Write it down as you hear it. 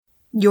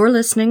You're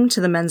listening to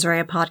the Mens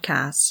Rea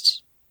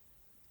podcast,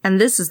 and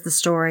this is the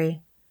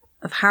story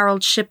of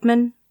Harold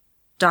Shipman,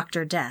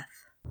 Dr. Death.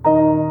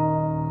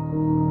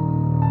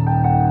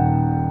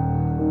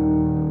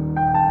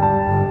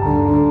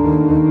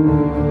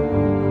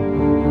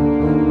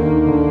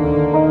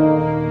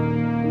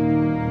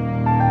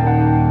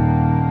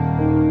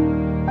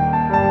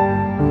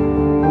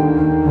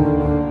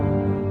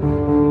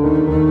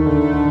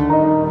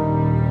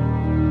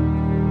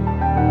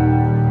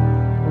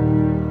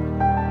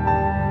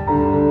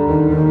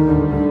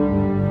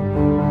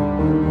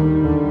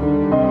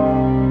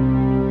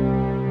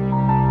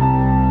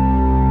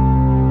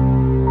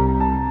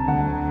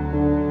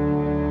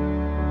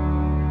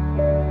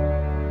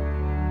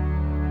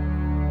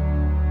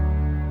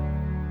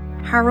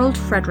 Harold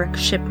Frederick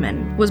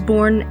Shipman was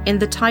born in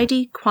the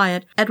tidy,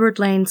 quiet Edward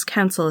Lanes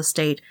council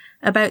estate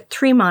about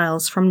 3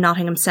 miles from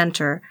Nottingham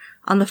Centre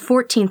on the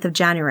 14th of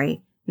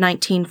January,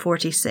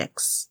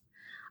 1946,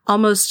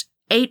 almost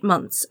 8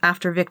 months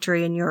after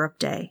Victory in Europe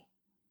Day.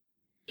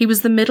 He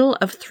was the middle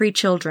of 3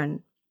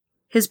 children.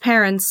 His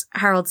parents,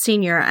 Harold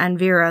Sr. and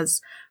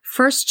Vera's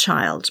first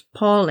child,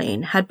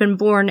 Pauline, had been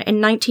born in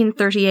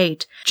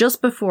 1938,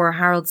 just before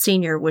Harold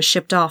Sr. was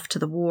shipped off to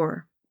the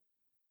war.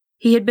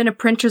 He had been a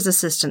printer's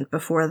assistant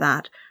before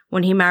that,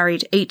 when he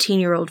married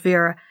 18-year-old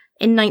Vera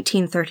in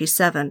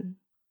 1937.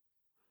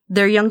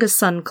 Their youngest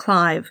son,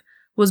 Clive,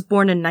 was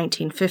born in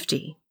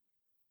 1950.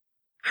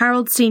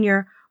 Harold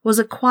Sr. was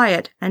a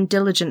quiet and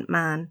diligent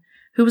man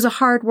who was a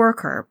hard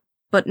worker,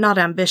 but not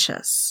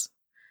ambitious.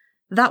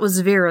 That was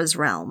Vera's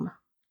realm.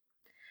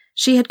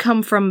 She had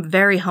come from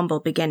very humble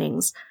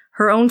beginnings.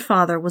 Her own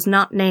father was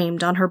not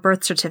named on her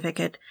birth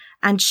certificate,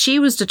 and she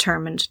was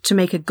determined to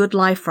make a good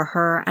life for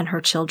her and her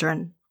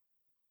children.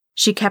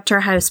 She kept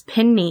her house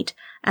pin neat,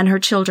 and her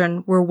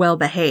children were well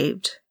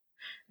behaved.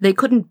 They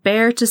couldn't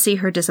bear to see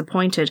her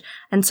disappointed,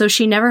 and so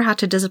she never had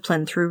to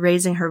discipline through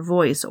raising her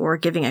voice or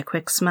giving a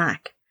quick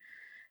smack.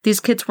 These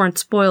kids weren't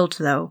spoiled,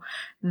 though.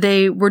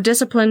 They were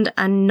disciplined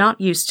and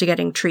not used to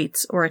getting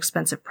treats or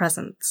expensive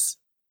presents.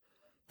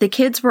 The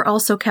kids were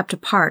also kept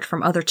apart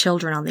from other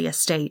children on the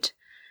estate.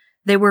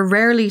 They were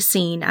rarely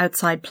seen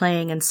outside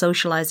playing and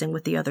socializing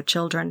with the other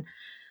children.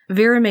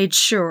 Vera made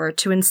sure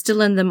to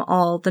instill in them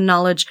all the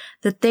knowledge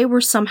that they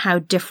were somehow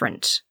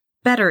different,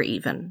 better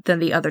even, than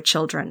the other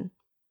children.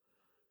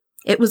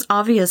 It was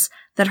obvious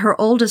that her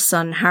oldest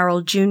son,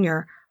 Harold Jr.,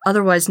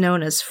 otherwise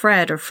known as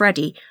Fred or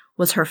Freddie,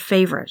 was her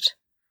favourite.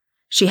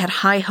 She had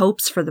high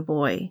hopes for the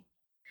boy.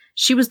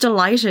 She was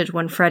delighted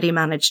when Freddie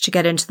managed to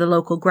get into the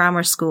local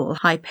grammar school,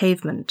 High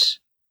Pavement.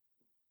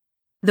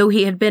 Though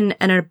he had been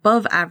an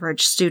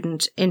above-average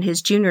student in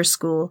his junior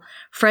school,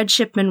 Fred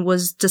Shipman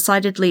was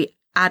decidedly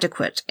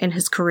adequate in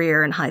his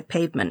career in High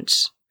Pavement.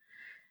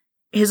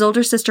 His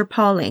older sister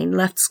Pauline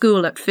left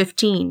school at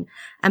 15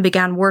 and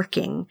began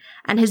working,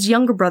 and his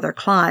younger brother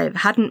Clive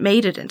hadn't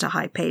made it into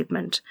High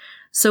Pavement,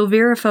 so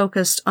Vera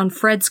focused on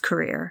Fred's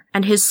career,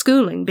 and his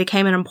schooling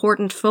became an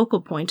important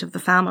focal point of the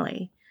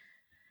family.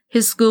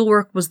 His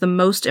schoolwork was the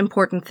most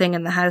important thing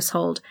in the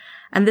household,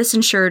 and this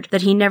ensured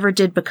that he never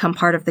did become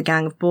part of the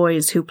gang of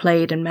boys who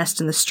played and messed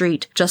in the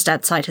street just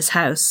outside his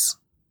house.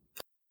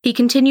 He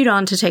continued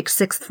on to take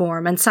 6th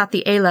form and sat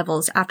the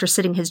A-levels after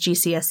sitting his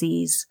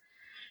GCSEs.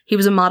 He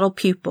was a model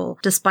pupil,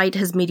 despite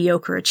his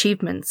mediocre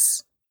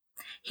achievements.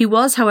 He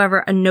was,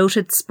 however, a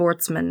noted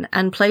sportsman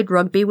and played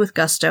rugby with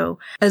gusto,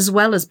 as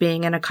well as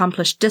being an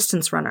accomplished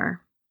distance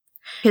runner.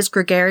 His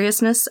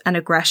gregariousness and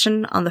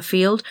aggression on the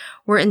field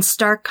were in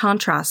stark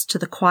contrast to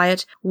the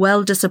quiet,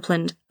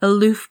 well-disciplined,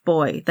 aloof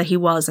boy that he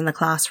was in the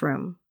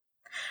classroom.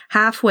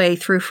 Halfway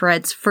through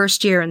Fred's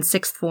first year in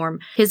 6th form,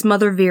 his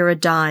mother Vera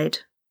died.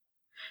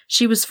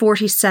 She was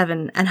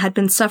 47 and had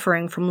been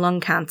suffering from lung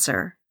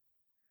cancer.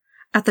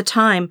 At the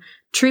time,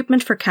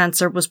 treatment for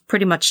cancer was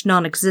pretty much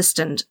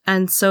non-existent,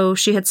 and so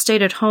she had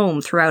stayed at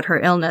home throughout her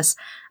illness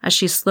as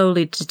she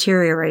slowly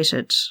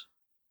deteriorated.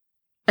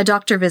 A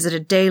doctor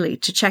visited daily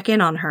to check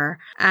in on her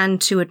and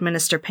to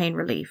administer pain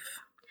relief.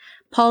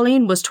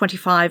 Pauline was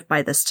 25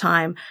 by this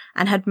time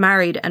and had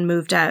married and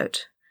moved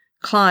out.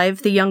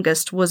 Clive, the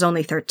youngest, was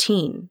only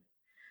 13.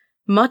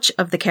 Much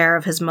of the care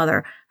of his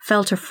mother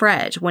fell to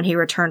Fred when he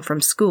returned from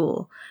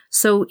school,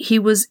 so he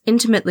was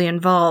intimately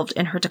involved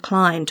in her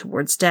decline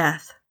towards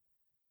death.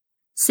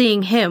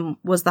 Seeing him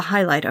was the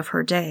highlight of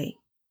her day.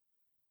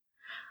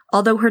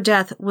 Although her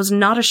death was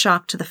not a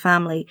shock to the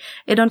family,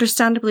 it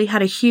understandably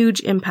had a huge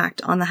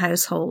impact on the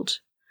household.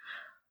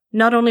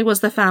 Not only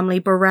was the family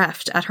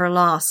bereft at her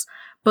loss,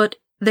 but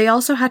they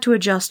also had to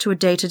adjust to a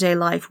day-to-day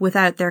life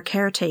without their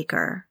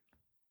caretaker.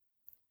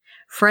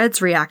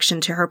 Fred's reaction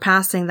to her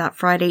passing that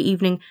Friday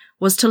evening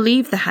was to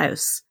leave the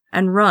house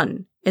and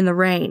run in the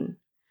rain,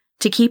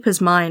 to keep his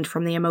mind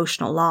from the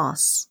emotional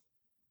loss.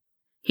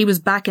 He was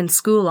back in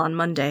school on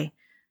Monday,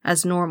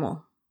 as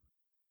normal.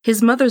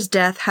 His mother's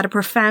death had a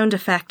profound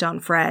effect on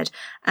Fred,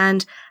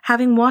 and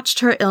having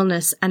watched her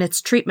illness and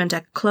its treatment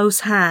at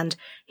close hand,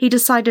 he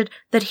decided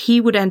that he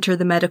would enter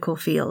the medical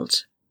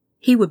field.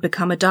 He would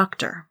become a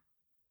doctor.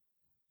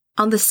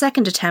 On the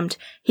second attempt,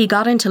 he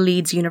got into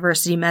Leeds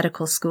University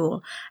Medical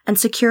School and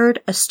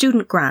secured a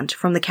student grant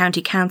from the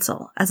county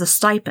council as a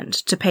stipend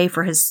to pay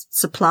for his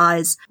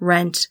supplies,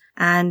 rent,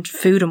 and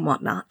food and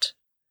whatnot.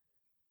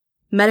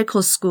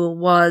 Medical school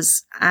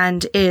was,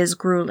 and is,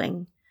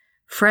 grueling.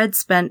 Fred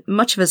spent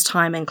much of his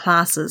time in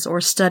classes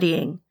or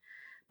studying,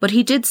 but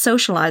he did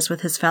socialize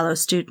with his fellow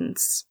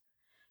students.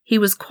 He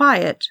was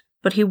quiet,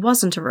 but he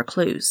wasn't a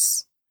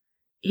recluse.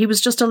 He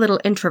was just a little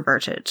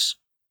introverted,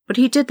 but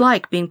he did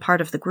like being part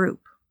of the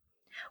group.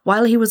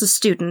 While he was a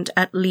student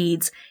at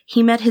Leeds,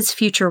 he met his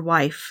future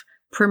wife,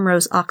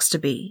 Primrose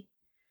Oxtoby.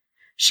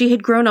 She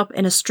had grown up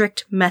in a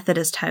strict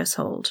Methodist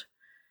household.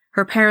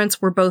 Her parents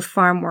were both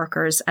farm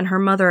workers, and her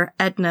mother,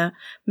 Edna,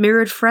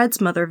 mirrored Fred's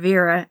mother,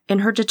 Vera, in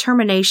her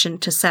determination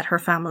to set her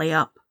family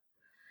up.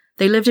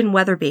 They lived in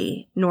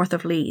Wetherby, north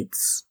of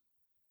Leeds.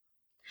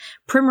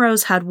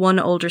 Primrose had one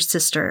older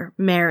sister,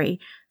 Mary,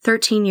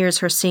 13 years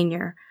her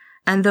senior,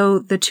 and though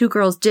the two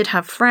girls did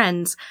have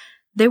friends,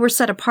 they were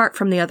set apart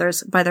from the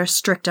others by their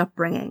strict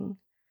upbringing.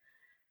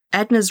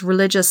 Edna's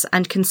religious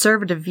and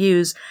conservative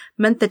views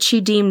meant that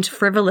she deemed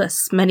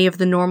frivolous many of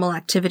the normal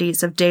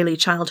activities of daily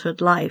childhood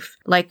life,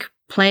 like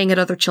playing at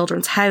other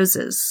children's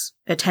houses,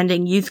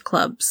 attending youth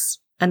clubs,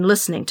 and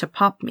listening to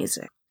pop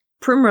music.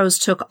 Primrose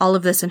took all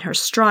of this in her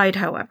stride,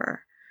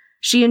 however.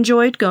 She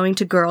enjoyed going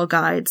to Girl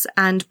Guides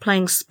and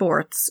playing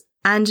sports,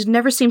 and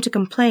never seemed to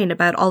complain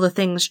about all the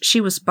things she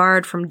was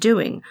barred from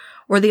doing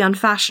or the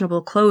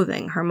unfashionable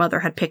clothing her mother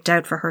had picked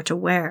out for her to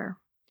wear.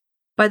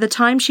 By the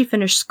time she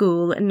finished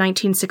school in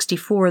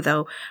 1964,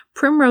 though,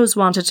 Primrose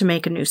wanted to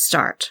make a new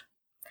start.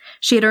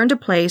 She had earned a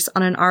place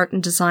on an art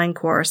and design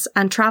course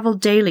and travelled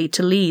daily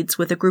to Leeds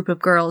with a group of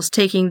girls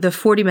taking the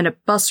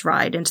 40-minute bus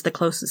ride into the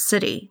closest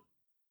city.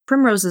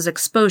 Primrose's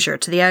exposure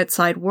to the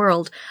outside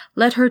world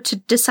led her to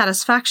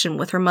dissatisfaction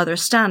with her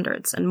mother's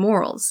standards and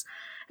morals,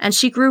 and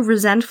she grew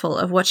resentful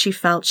of what she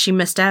felt she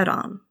missed out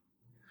on.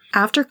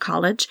 After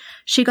college,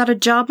 she got a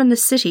job in the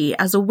city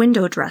as a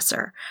window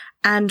dresser,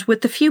 and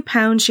with the few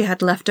pounds she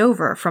had left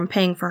over from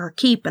paying for her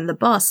keep and the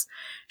bus,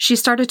 she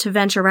started to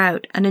venture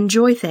out and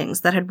enjoy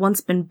things that had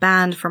once been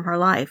banned from her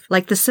life,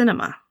 like the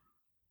cinema.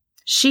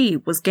 She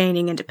was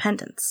gaining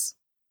independence.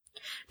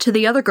 To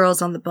the other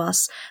girls on the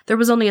bus, there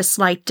was only a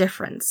slight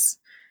difference.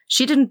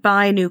 She didn't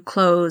buy new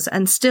clothes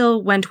and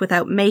still went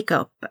without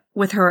makeup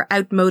with her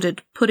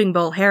outmoded pudding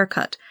bowl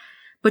haircut,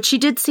 but she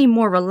did seem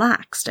more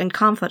relaxed and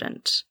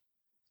confident.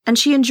 And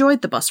she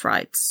enjoyed the bus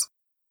rides,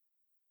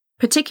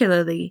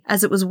 particularly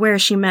as it was where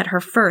she met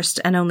her first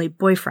and only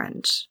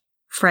boyfriend,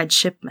 Fred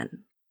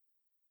Shipman.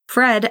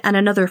 Fred and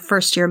another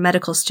first-year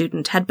medical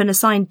student had been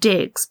assigned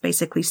digs,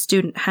 basically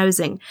student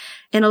housing,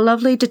 in a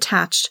lovely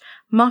detached,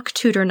 mock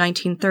Tudor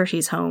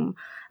 1930s home,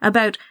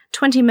 about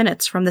 20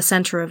 minutes from the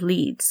centre of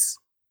Leeds.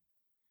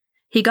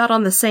 He got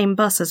on the same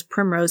bus as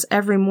Primrose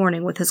every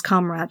morning with his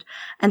comrade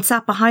and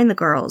sat behind the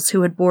girls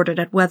who had boarded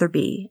at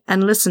Wetherby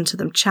and listened to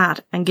them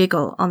chat and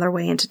giggle on their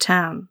way into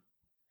town.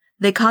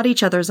 They caught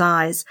each other's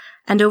eyes,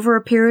 and over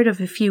a period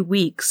of a few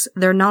weeks,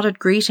 their nodded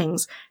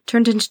greetings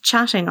turned into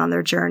chatting on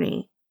their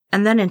journey,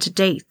 and then into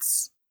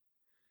dates.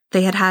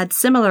 They had had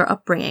similar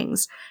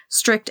upbringings,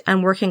 strict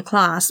and working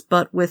class,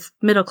 but with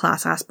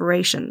middle-class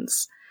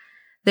aspirations.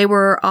 They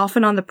were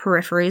often on the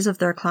peripheries of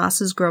their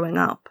classes growing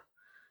up.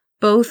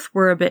 Both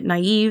were a bit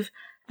naive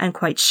and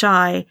quite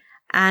shy,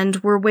 and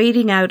were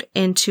wading out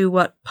into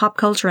what pop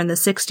culture in the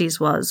 60s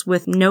was,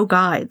 with no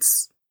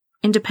guides,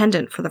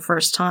 independent for the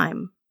first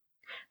time.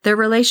 Their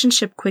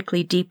relationship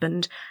quickly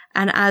deepened,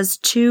 and as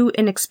two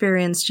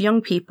inexperienced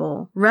young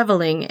people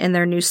reveling in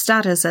their new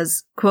status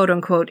as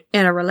quote-unquote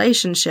in a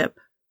relationship,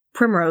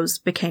 Primrose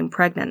became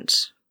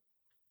pregnant.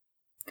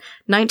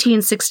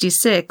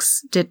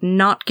 1966 did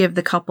not give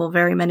the couple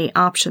very many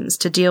options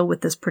to deal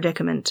with this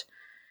predicament,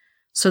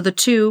 so the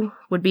two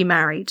would be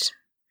married.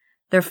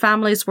 Their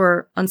families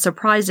were,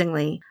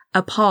 unsurprisingly,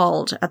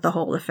 appalled at the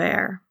whole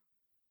affair.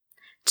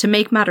 To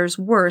make matters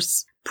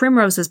worse,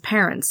 Primrose's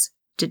parents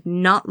did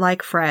not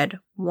like Fred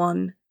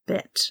one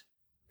bit.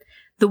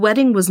 The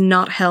wedding was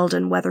not held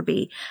in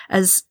Wetherby,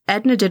 as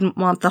Edna didn't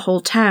want the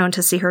whole town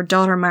to see her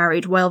daughter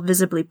married while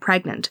visibly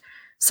pregnant.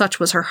 Such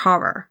was her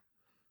horror.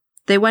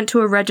 They went to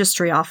a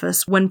registry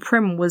office when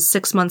Prim was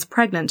 6 months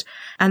pregnant,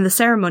 and the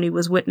ceremony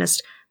was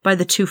witnessed by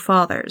the two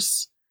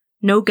fathers.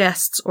 No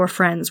guests or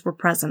friends were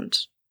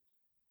present.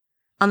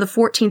 On the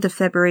 14th of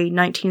February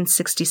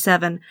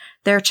 1967,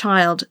 their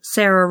child,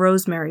 Sarah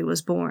Rosemary,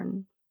 was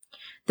born.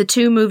 The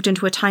two moved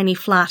into a tiny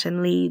flat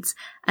in Leeds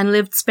and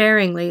lived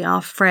sparingly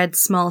off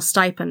Fred's small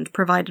stipend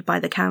provided by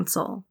the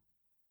council.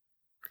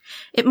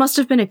 It must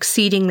have been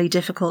exceedingly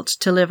difficult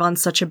to live on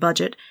such a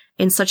budget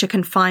in such a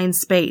confined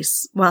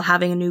space while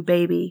having a new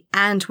baby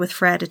and with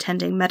Fred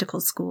attending medical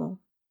school.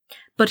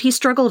 But he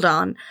struggled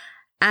on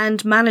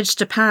and managed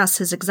to pass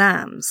his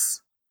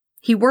exams.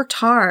 He worked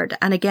hard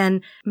and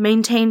again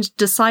maintained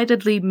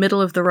decidedly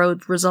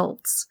middle-of-the-road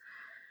results.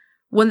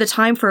 When the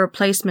time for a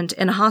placement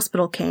in a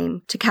hospital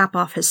came to cap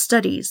off his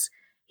studies,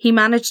 he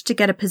managed to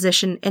get a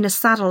position in a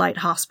satellite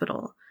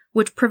hospital,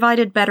 which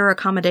provided better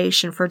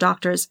accommodation for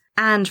doctors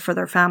and for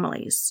their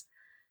families.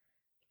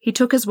 He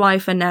took his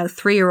wife and now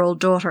 3-year-old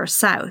daughter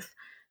south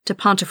to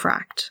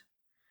Pontefract.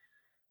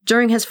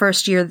 During his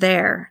first year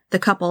there, the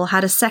couple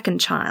had a second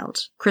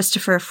child,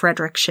 Christopher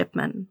Frederick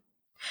Shipman.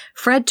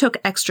 Fred took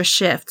extra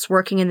shifts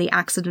working in the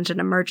accident and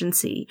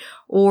emergency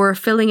or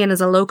filling in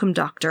as a locum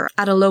doctor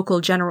at a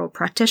local general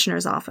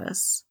practitioner's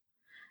office.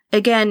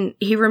 Again,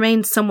 he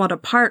remained somewhat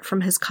apart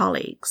from his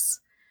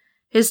colleagues.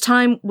 His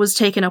time was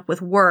taken up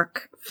with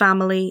work,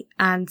 family,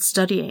 and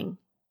studying.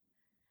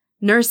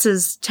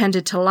 Nurses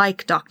tended to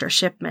like Dr.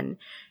 Shipman.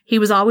 He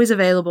was always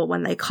available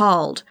when they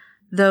called,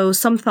 though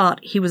some thought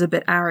he was a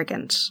bit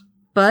arrogant.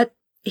 But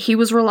he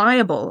was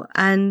reliable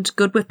and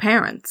good with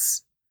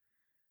parents.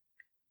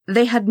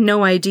 They had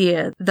no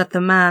idea that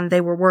the man they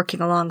were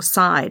working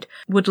alongside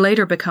would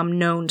later become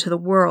known to the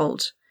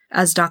world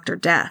as Dr.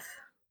 Death.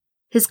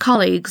 His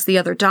colleagues, the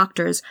other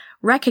doctors,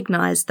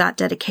 recognized that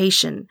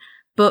dedication,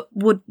 but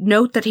would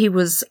note that he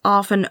was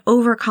often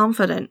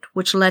overconfident,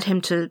 which led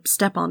him to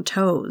step on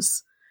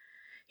toes.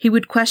 He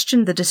would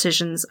question the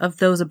decisions of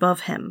those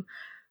above him,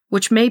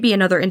 which may be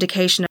another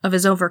indication of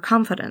his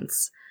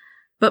overconfidence,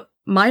 but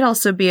might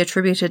also be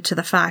attributed to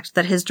the fact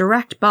that his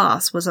direct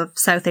boss was of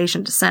South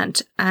Asian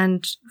descent,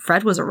 and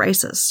Fred was a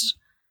racist.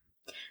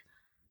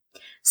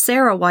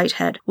 Sarah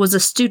Whitehead was a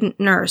student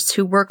nurse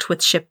who worked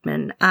with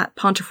Shipman at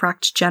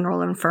Pontefract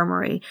General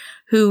Infirmary,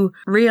 who,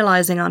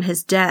 realizing on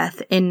his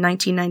death in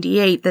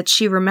 1998 that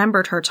she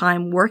remembered her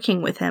time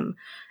working with him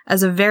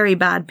as a very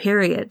bad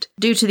period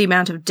due to the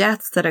amount of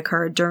deaths that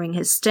occurred during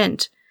his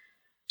stint,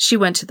 she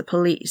went to the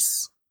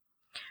police.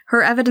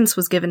 Her evidence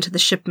was given to the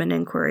Shipman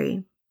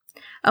inquiry.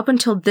 Up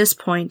until this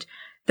point,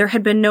 there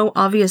had been no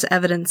obvious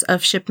evidence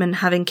of Shipman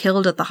having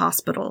killed at the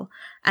hospital,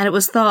 and it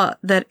was thought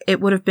that it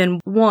would have been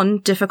 1,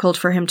 difficult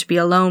for him to be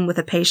alone with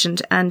a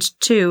patient, and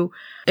 2,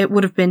 it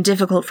would have been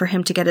difficult for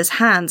him to get his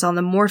hands on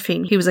the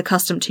morphine he was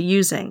accustomed to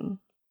using.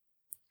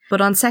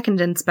 But on second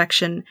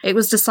inspection, it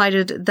was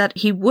decided that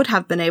he would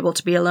have been able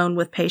to be alone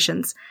with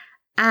patients,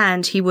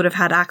 and he would have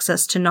had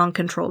access to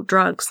non-controlled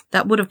drugs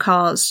that would have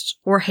caused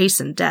or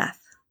hastened death.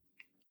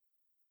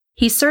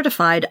 He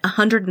certified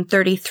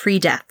 133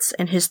 deaths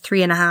in his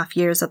 3.5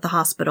 years at the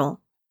hospital.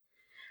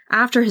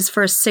 After his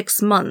first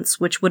 6 months,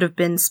 which would have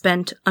been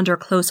spent under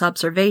close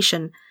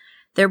observation,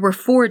 there were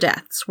 4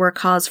 deaths where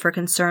cause for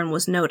concern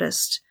was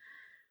noticed.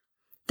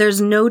 There's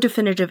no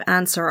definitive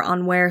answer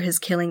on where his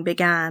killing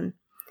began.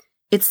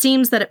 It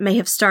seems that it may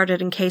have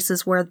started in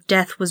cases where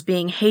death was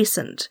being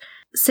hastened,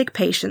 sick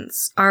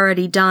patients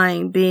already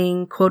dying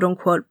being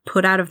quote-unquote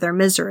put out of their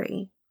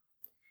misery.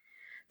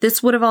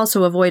 This would have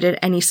also avoided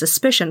any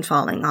suspicion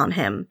falling on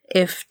him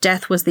if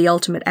death was the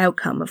ultimate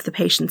outcome of the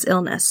patient's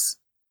illness.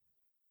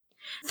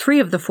 3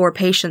 of the 4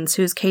 patients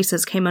whose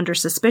cases came under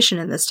suspicion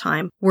in this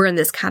time were in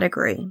this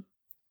category.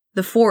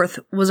 The 4th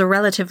was a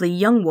relatively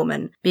young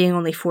woman, being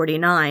only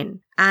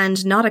 49,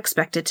 and not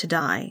expected to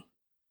die.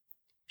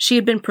 She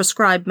had been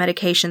prescribed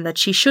medication that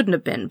she shouldn't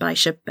have been by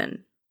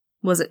Shipman.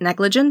 Was it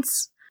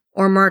negligence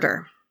or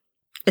murder?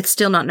 It's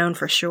still not known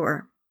for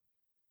sure.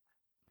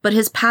 But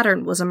his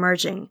pattern was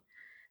emerging.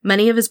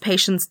 Many of his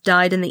patients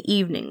died in the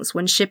evenings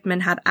when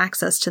Shipman had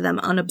access to them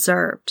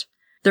unobserved.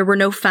 There were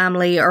no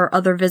family or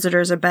other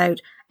visitors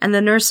about, and the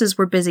nurses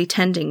were busy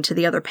tending to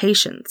the other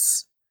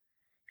patients.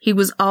 He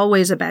was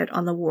always about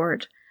on the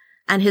ward,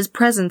 and his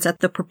presence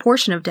at the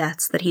proportion of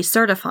deaths that he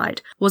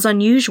certified was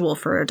unusual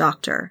for a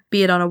doctor,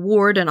 be it on a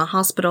ward in a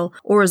hospital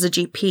or as a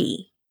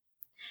GP.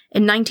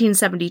 In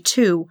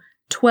 1972,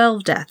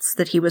 12 deaths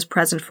that he was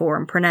present for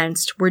and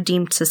pronounced were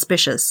deemed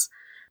suspicious,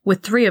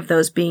 with 3 of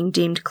those being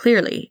deemed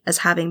clearly as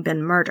having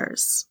been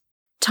murders.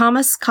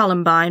 Thomas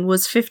Columbine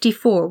was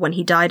 54 when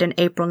he died in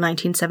April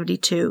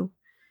 1972.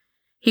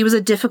 He was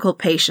a difficult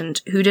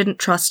patient who didn't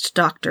trust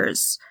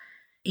doctors.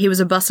 He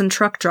was a bus and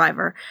truck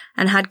driver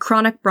and had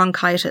chronic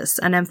bronchitis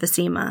and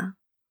emphysema.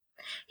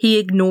 He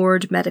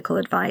ignored medical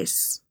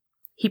advice.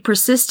 He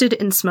persisted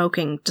in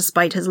smoking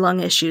despite his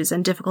lung issues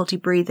and difficulty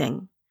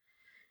breathing.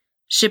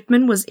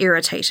 Shipman was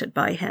irritated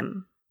by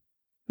him.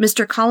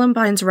 Mr.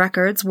 Columbine's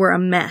records were a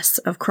mess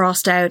of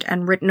crossed out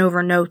and written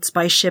over notes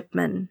by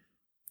Shipman.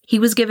 He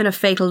was given a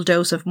fatal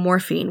dose of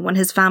morphine when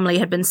his family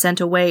had been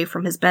sent away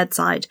from his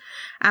bedside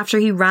after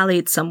he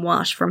rallied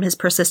somewhat from his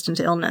persistent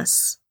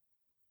illness.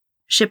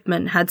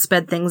 Shipman had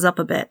sped things up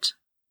a bit.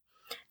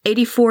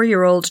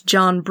 84-year-old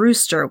John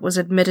Brewster was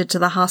admitted to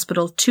the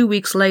hospital 2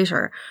 weeks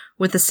later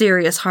with a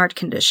serious heart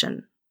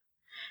condition.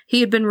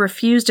 He had been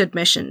refused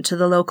admission to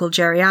the local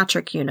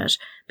geriatric unit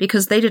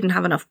because they didn't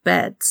have enough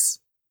beds.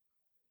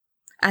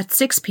 At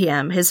 6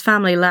 p.m., his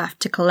family left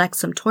to collect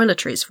some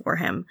toiletries for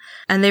him,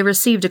 and they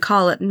received a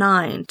call at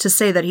 9 to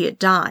say that he had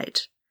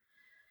died.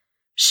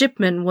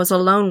 Shipman was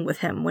alone with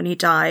him when he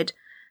died,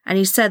 and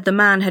he said the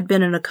man had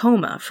been in a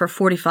coma for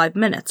 45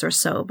 minutes or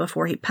so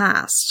before he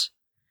passed.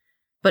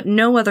 But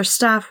no other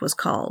staff was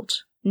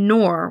called,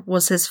 nor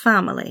was his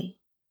family.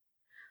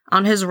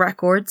 On his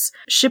records,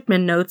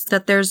 Shipman notes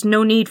that there's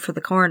no need for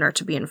the coroner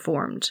to be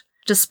informed.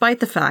 despite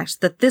the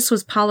fact that this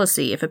was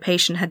policy if a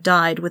patient had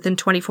died within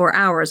 24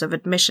 hours of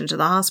admission to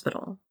the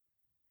hospital.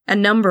 A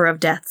number of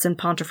deaths in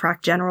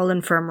Pontefract General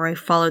Infirmary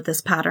followed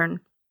this pattern.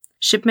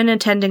 Shipman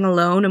attending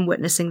alone and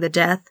witnessing the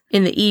death,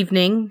 in the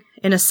evening,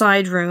 in a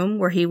side room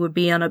where he would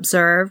be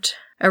unobserved,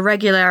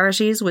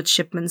 irregularities with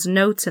Shipman's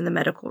notes in the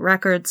medical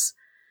records.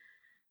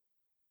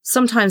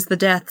 Sometimes the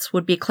deaths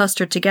would be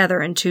clustered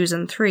together in 2s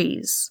and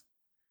 3s.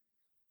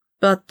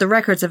 But the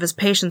records of his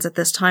patients at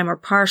this time are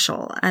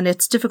partial, and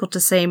it's difficult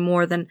to say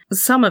more than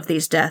some of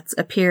these deaths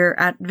appear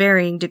at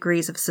varying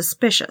degrees of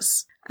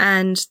suspicious,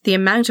 and the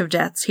amount of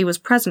deaths he was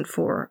present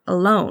for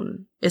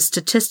alone is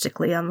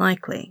statistically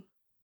unlikely.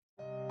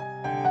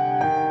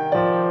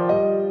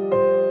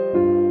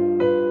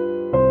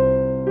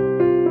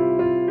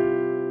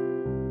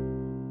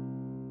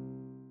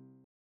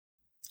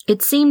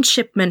 It seemed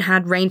Shipman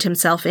had reined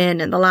himself in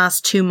the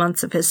last 2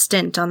 months of his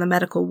stint on the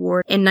medical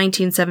ward in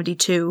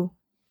 1972.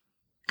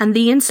 And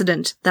the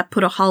incident that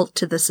put a halt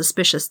to the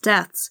suspicious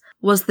deaths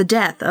was the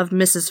death of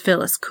Mrs.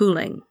 Phyllis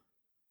Cooling.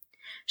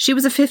 She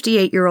was a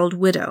 58-year-old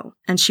widow,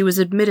 and she was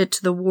admitted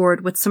to the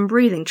ward with some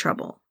breathing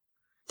trouble.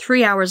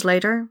 3 hours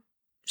later,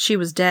 she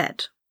was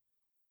dead.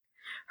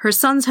 Her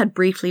sons had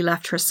briefly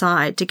left her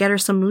side to get her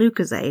some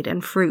Lucozade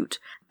and fruit,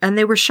 and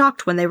they were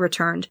shocked when they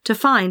returned to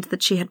find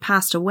that she had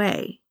passed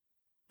away.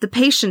 The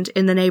patient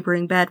in the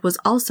neighbouring bed was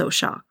also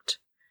shocked.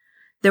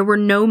 There were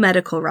no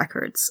medical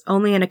records,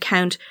 only an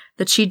account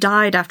that she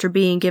died after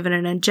being given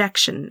an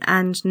injection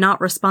and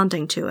not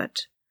responding to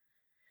it.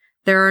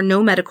 There are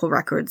no medical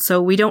records,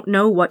 so we don't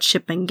know what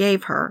Shipman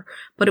gave her,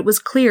 but it was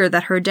clear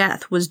that her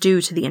death was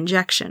due to the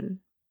injection.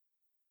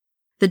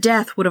 The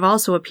death would have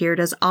also appeared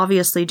as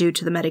obviously due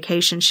to the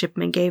medication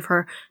Shipman gave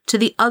her to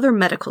the other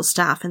medical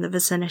staff in the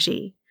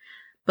vicinity.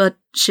 But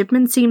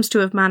Shipman seems to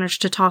have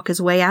managed to talk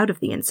his way out of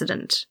the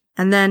incident,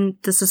 and then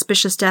the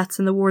suspicious deaths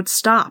in the ward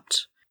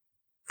stopped.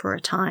 For a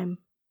time.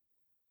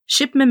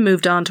 Shipman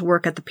moved on to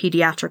work at the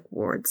pediatric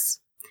wards.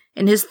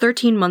 In his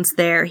 13 months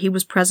there, he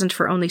was present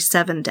for only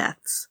 7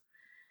 deaths.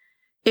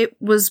 It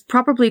was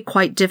probably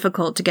quite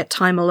difficult to get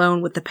time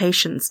alone with the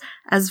patients,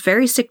 as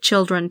very sick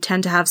children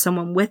tend to have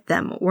someone with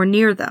them or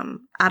near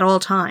them at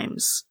all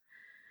times.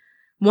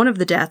 One of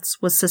the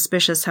deaths was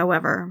suspicious,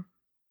 however.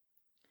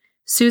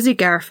 Susie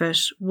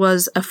Garfit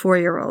was a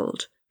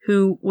 4-year-old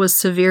who was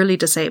severely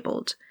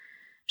disabled.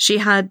 She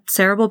had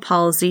cerebral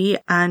palsy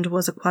and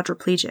was a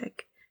quadriplegic.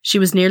 She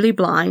was nearly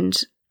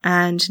blind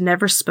and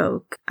never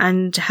spoke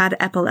and had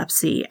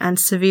epilepsy and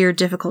severe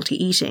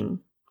difficulty eating.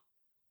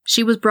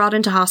 She was brought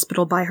into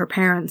hospital by her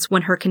parents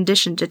when her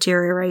condition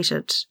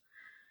deteriorated.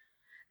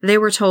 They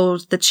were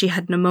told that she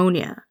had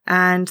pneumonia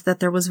and that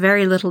there was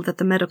very little that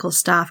the medical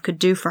staff could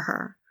do for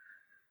her.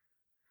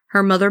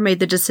 Her mother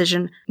made the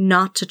decision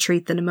not to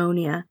treat the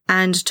pneumonia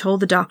and told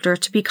the doctor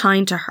to be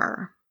kind to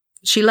her.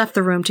 She left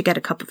the room to get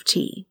a cup of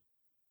tea.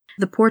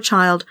 The poor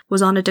child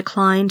was on a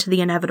decline to the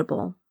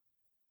inevitable.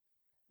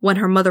 When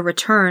her mother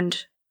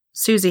returned,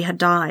 Susie had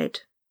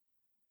died.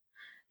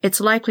 It's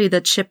likely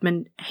that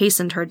Shipman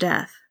hastened her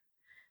death.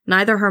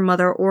 Neither her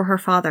mother or her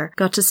father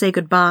got to say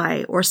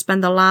goodbye or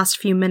spend the last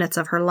few minutes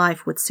of her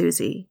life with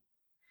Susie.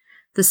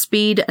 The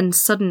speed and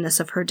suddenness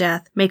of her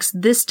death makes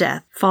this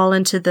death fall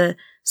into the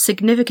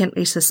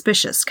significantly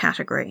suspicious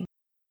category.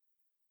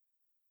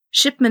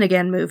 Shipman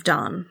again moved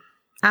on.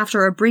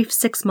 After a brief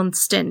 6-month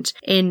stint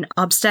in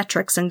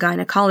obstetrics and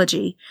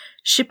gynecology,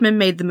 Shipman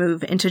made the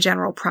move into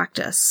general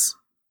practice.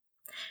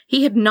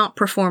 He had not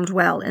performed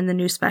well in the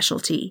new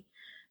specialty.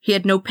 He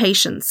had no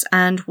patience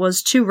and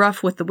was too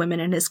rough with the women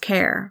in his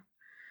care.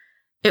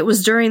 It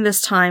was during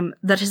this time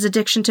that his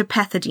addiction to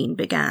pethidine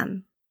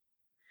began.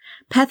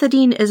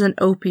 Pethidine is an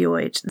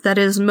opioid that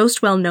is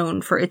most well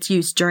known for its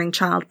use during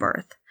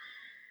childbirth.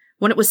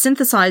 When it was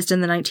synthesized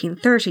in the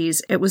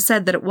 1930s, it was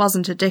said that it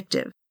wasn't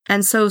addictive.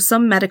 And so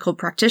some medical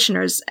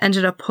practitioners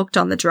ended up hooked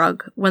on the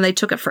drug when they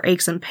took it for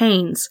aches and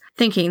pains,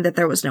 thinking that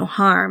there was no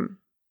harm.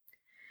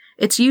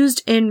 It's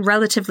used in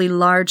relatively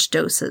large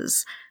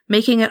doses,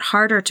 making it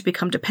harder to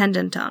become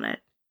dependent on it.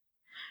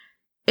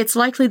 It's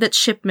likely that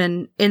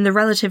Shipman, in the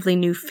relatively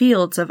new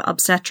fields of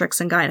obstetrics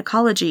and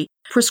gynecology,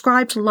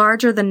 prescribed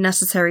larger than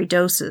necessary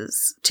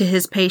doses to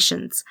his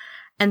patients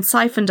and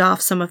siphoned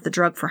off some of the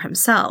drug for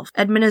himself,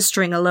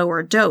 administering a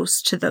lower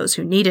dose to those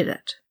who needed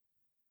it.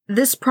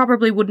 This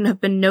probably wouldn't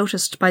have been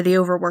noticed by the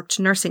overworked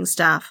nursing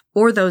staff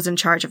or those in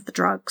charge of the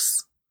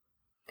drugs.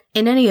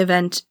 In any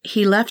event,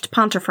 he left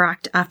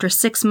Pontefract after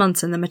 6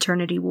 months in the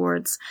maternity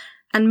wards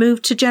and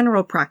moved to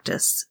general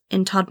practice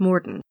in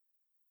Todmorden.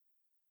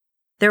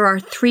 There are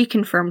 3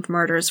 confirmed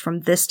murders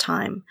from this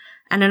time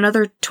and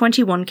another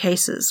 21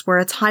 cases where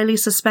it's highly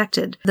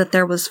suspected that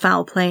there was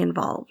foul play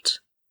involved.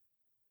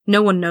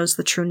 No one knows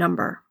the true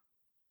number.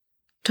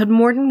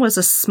 Todmorden was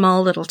a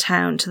small little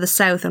town to the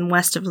south and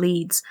west of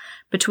Leeds,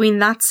 between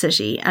that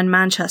city and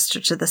Manchester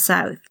to the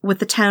south, with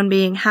the town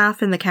being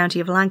half in the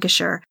county of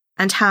Lancashire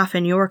and half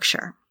in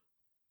Yorkshire.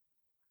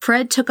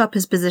 Fred took up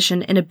his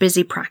position in a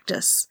busy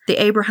practice, the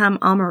Abraham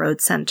Omerode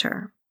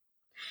Centre.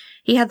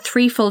 He had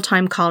 3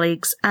 full-time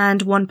colleagues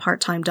and 1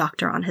 part-time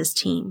doctor on his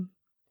team.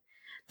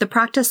 The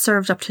practice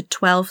served up to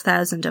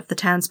 12,000 of the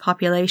town's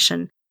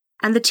population,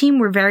 and the team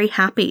were very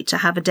happy to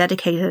have a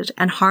dedicated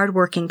and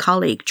hard-working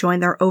colleague join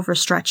their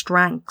overstretched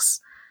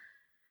ranks.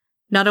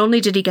 Not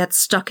only did he get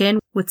stuck in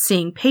with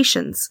seeing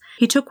patients,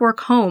 he took work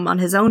home on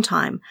his own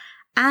time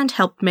and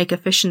helped make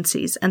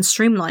efficiencies and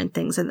streamline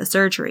things in the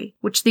surgery,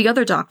 which the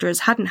other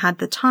doctors hadn't had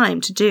the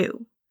time to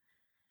do.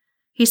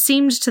 He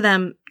seemed to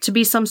them to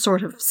be some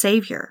sort of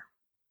savior.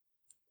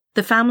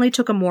 The family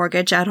took a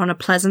mortgage out on a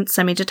pleasant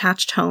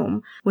semi-detached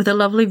home with a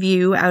lovely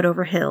view out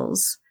over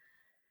hills.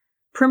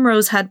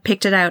 Primrose had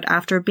picked it out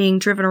after being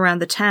driven around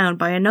the town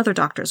by another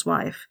doctor's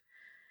wife.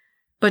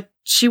 But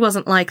she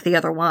wasn't like the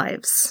other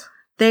wives.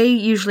 They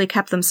usually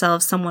kept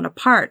themselves somewhat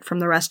apart from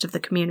the rest of the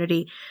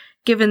community,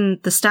 given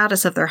the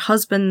status of their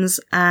husbands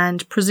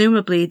and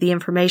presumably the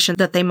information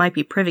that they might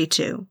be privy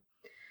to.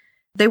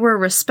 They were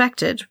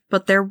respected,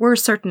 but there were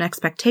certain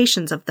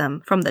expectations of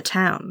them from the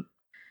town.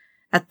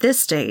 At this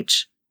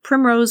stage,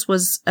 Primrose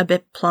was a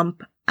bit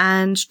plump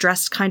and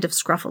dressed kind of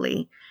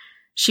scruffily.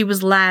 She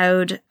was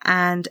loud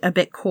and a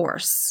bit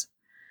coarse.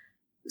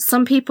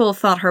 Some people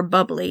thought her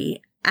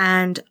bubbly,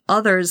 and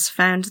others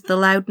found the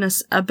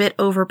loudness a bit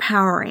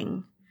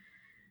overpowering.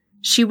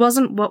 She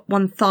wasn't what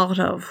one thought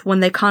of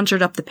when they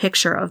conjured up the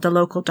picture of the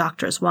local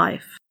doctor's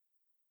wife.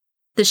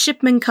 The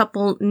Shipman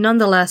couple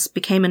nonetheless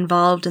became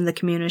involved in the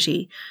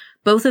community,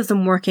 both of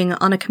them working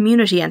on a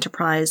community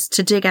enterprise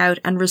to dig out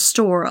and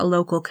restore a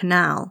local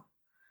canal.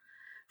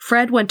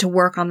 Fred went to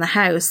work on the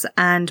house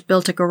and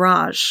built a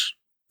garage.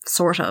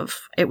 Sort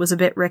of. It was a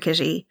bit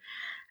rickety.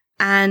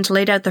 And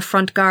laid out the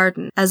front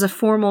garden as a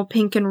formal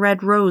pink and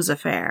red rose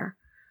affair.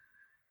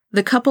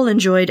 The couple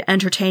enjoyed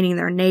entertaining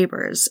their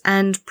neighbours,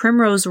 and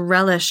Primrose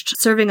relished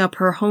serving up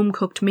her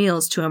home-cooked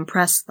meals to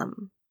impress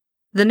them.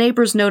 The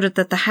neighbours noted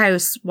that the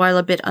house, while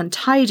a bit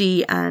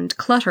untidy and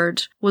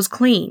cluttered, was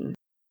clean.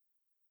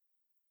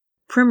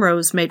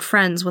 Primrose made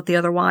friends with the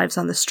other wives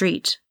on the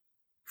street.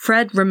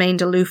 Fred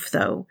remained aloof,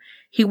 though.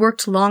 He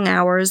worked long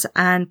hours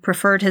and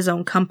preferred his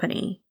own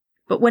company.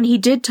 But when he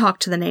did talk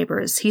to the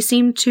neighbours, he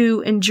seemed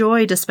to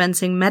enjoy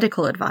dispensing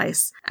medical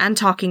advice and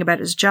talking about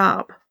his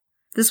job.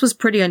 This was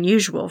pretty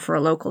unusual for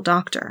a local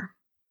doctor.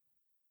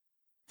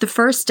 The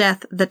first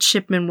death that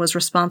Shipman was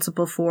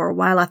responsible for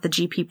while at the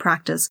GP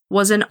practice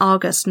was in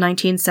August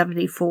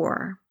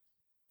 1974.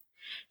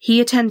 He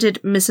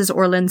attended Mrs.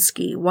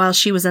 Orlinsky while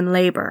she was in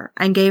labour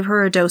and gave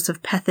her a dose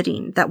of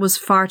pethidine that was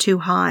far too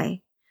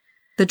high.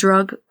 The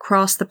drug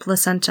crossed the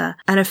placenta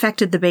and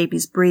affected the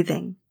baby's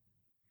breathing.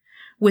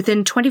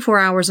 Within 24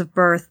 hours of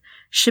birth,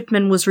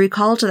 Shipman was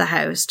recalled to the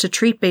house to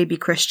treat baby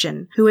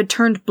Christian, who had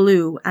turned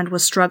blue and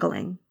was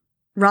struggling.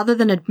 Rather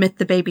than admit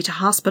the baby to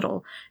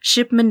hospital,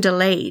 Shipman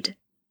delayed,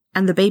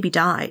 and the baby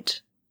died.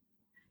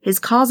 His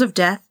cause of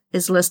death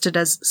is listed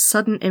as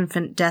sudden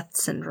infant death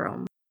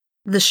syndrome.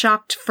 The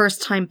shocked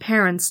first-time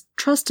parents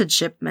trusted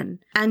Shipman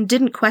and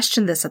didn't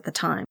question this at the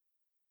time.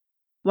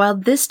 While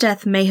this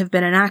death may have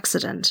been an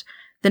accident,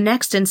 the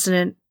next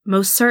incident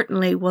most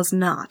certainly was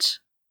not.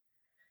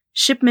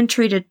 Shipman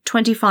treated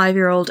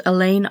 25-year-old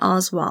Elaine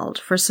Oswald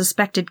for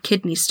suspected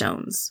kidney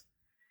stones.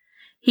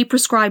 He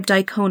prescribed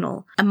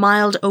Diconal, a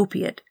mild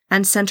opiate,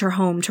 and sent her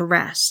home to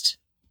rest.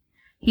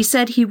 He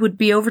said he would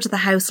be over to the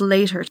house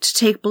later to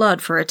take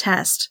blood for a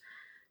test,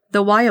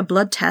 though why a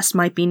blood test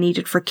might be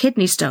needed for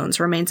kidney stones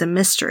remains a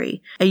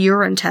mystery. A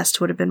urine test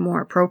would have been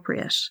more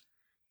appropriate.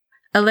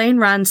 Elaine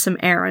ran some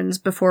errands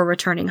before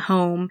returning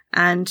home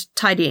and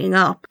tidying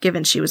up,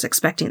 given she was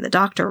expecting the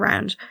doctor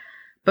round,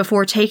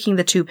 before taking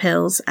the 2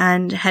 pills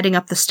and heading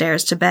up the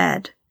stairs to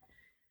bed.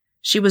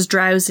 She was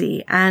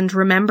drowsy and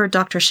remembered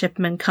Dr.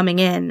 Shipman coming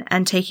in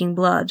and taking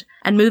blood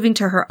and moving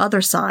to her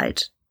other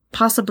side,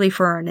 possibly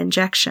for an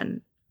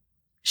injection.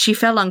 She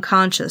fell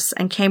unconscious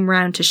and came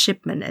round to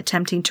Shipman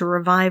attempting to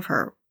revive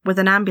her, with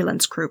an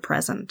ambulance crew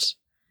present.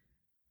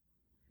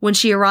 When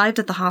she arrived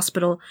at the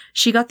hospital,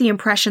 she got the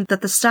impression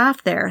that the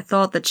staff there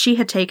thought that she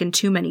had taken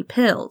too many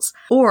pills,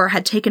 or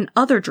had taken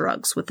other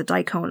drugs with the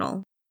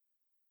Diconal.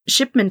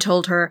 Shipman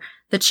told her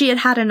that she had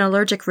had an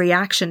allergic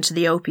reaction to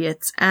the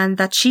opiates and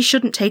that she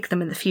shouldn't take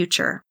them in the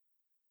future.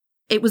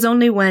 It was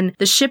only when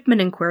the Shipman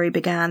inquiry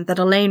began that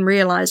Elaine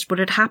realised what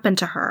had happened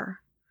to her.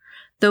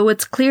 Though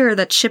it's clear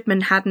that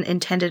Shipman hadn't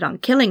intended on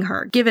killing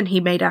her, given he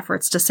made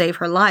efforts to save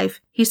her life,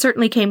 he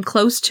certainly came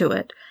close to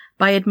it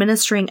by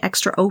administering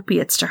extra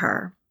opiates to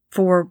her,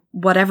 for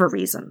whatever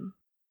reason.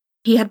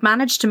 He had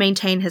managed to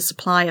maintain his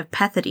supply of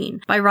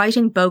pethidine by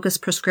writing bogus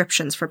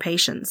prescriptions for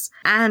patients,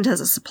 and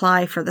as a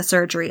supply for the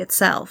surgery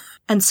itself,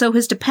 and so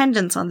his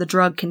dependence on the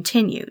drug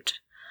continued.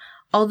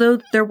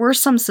 Although there were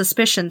some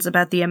suspicions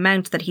about the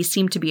amount that he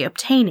seemed to be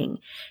obtaining,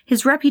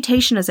 his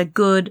reputation as a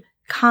good,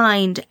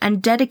 kind,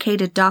 and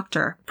dedicated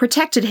doctor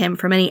protected him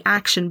from any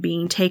action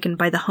being taken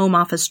by the Home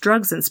Office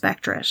Drugs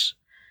Inspectorate.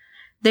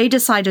 They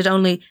decided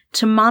only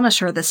to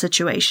monitor the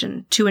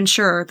situation to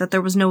ensure that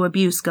there was no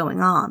abuse going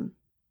on.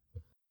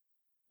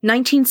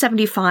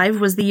 1975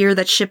 was the year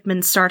that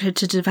Shipman started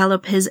to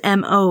develop his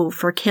MO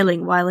for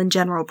killing while in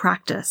general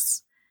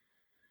practice.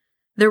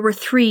 There were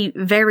 3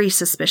 very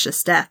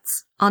suspicious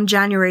deaths on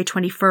January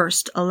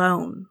 21st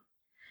alone.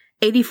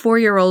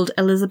 84-year-old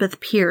Elizabeth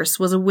Pierce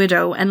was a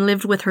widow and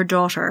lived with her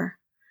daughter.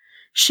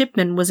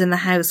 Shipman was in the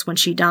house when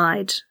she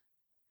died.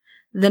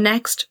 The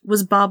next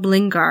was Bob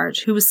Lingard,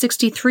 who was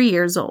 63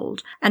 years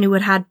old and who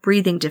had had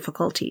breathing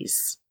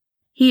difficulties.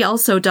 He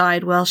also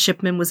died while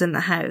Shipman was in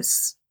the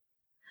house.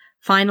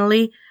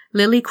 Finally,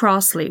 Lily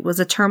Crossley was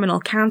a terminal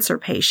cancer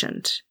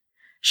patient.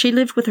 She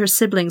lived with her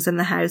siblings in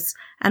the house,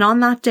 and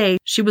on that day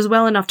she was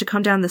well enough to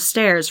come down the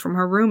stairs from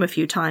her room a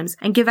few times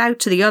and give out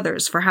to the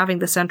others for having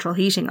the central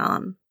heating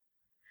on.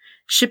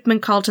 Shipman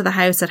called to the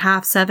house at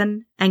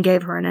 7:30 and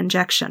gave her an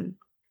injection.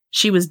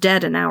 She was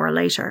dead an hour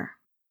later.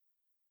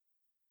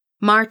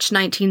 March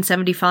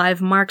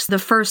 1975 marks the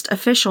first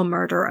official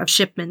murder of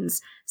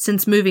Shipman's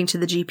since moving to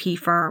the GP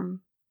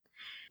firm.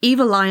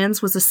 Eva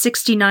Lyons was a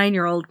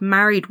 69-year-old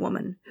married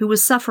woman who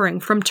was suffering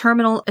from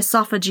terminal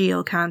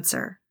esophageal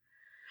cancer.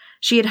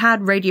 She had had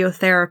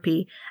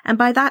radiotherapy, and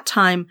by that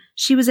time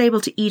she was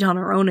able to eat on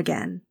her own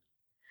again.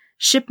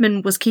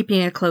 Shipman was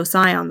keeping a close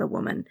eye on the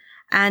woman,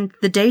 and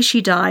the day she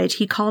died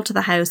he called to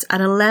the house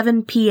at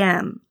 11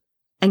 p.m.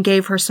 and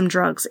gave her some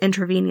drugs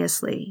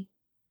intravenously.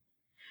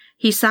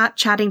 He sat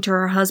chatting to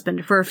her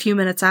husband for a few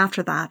minutes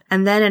after that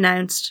and then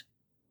announced,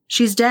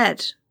 "She's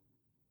dead."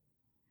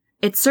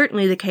 It's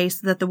certainly the case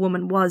that the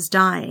woman was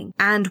dying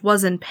and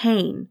was in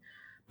pain,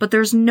 but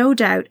there's no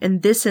doubt in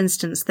this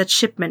instance that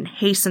Shipman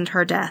hastened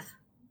her death.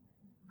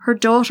 Her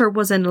daughter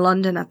was in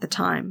London at the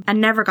time and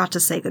never got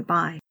to say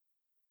goodbye.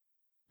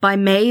 By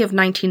May of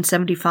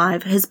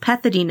 1975, his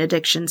pethidine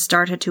addiction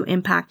started to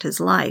impact his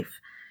life.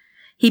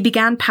 He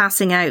began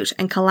passing out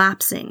and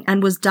collapsing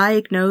and was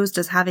diagnosed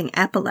as having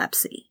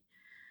epilepsy.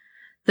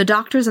 The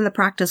doctors in the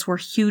practice were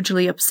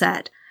hugely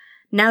upset.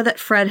 Now that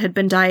Fred had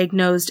been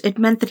diagnosed, it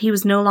meant that he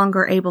was no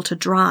longer able to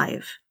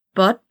drive.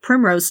 But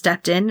Primrose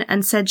stepped in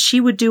and said she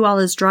would do all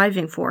his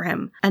driving for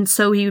him, and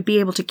so he would be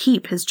able to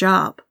keep his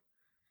job.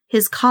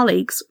 His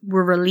colleagues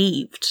were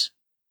relieved.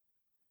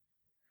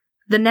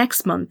 The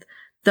next month,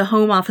 the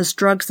Home Office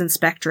Drugs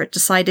Inspectorate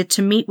decided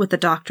to meet with the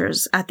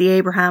doctors at the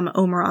Abraham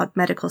Omerod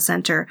Medical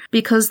Center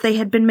because they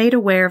had been made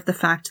aware of the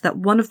fact that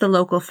one of the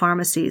local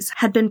pharmacies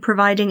had been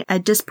providing a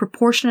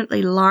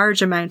disproportionately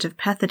large amount of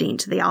pethidine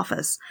to the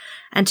office,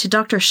 and to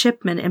Dr.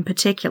 Shipman in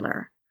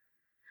particular.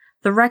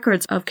 The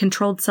records of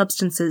controlled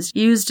substances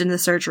used in the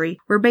surgery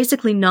were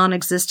basically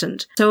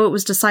non-existent, so it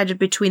was decided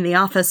between the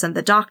office and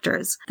the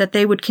doctors that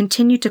they would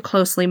continue to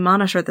closely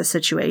monitor the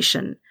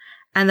situation,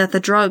 and that the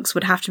drugs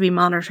would have to be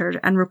monitored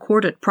and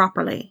recorded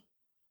properly.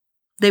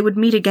 They would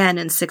meet again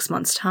in 6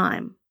 months'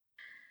 time.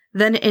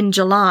 Then in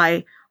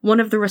July, one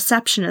of the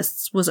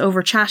receptionists was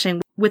over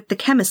chatting with the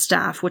chemist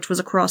staff, which was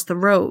across the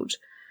road.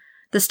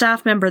 The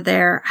staff member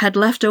there had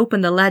left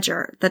open the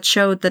ledger that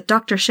showed that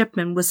Dr.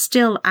 Shipman was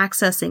still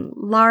accessing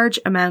large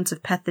amounts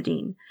of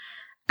pethidine,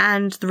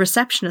 and the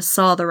receptionist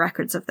saw the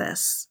records of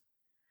this.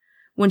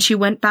 When she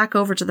went back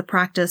over to the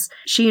practice,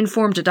 she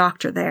informed a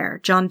doctor there,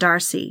 John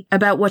Darcy,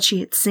 about what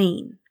she had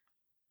seen.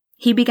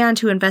 He began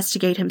to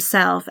investigate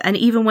himself and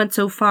even went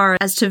so far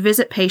as to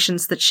visit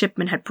patients that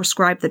Shipman had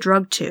prescribed the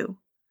drug to.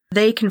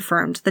 They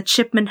confirmed that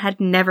Shipman had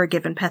never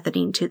given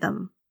pethidine to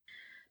them.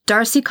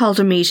 Darcy called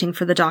a meeting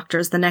for the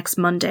doctors the next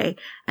Monday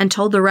and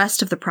told the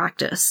rest of the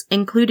practice,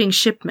 including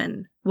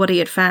Shipman, what he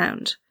had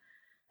found.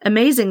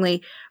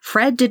 Amazingly,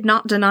 Fred did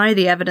not deny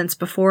the evidence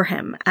before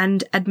him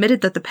and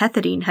admitted that the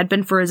pethidine had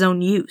been for his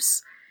own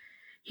use.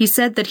 He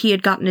said that he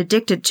had gotten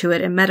addicted to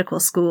it in medical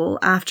school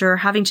after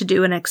having to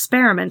do an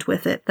experiment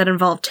with it that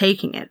involved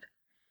taking it.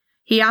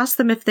 He asked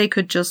them if they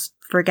could just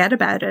forget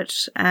about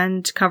it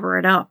and cover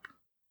it up.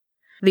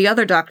 The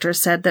other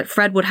doctors said that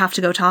Fred would have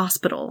to go to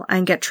hospital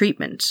and get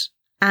treatment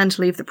and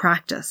leave the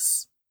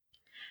practice.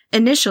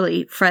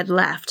 Initially, Fred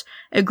left,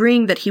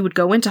 agreeing that he would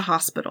go into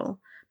hospital,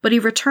 but he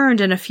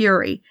returned in a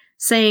fury,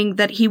 saying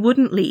that he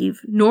wouldn't leave,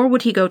 nor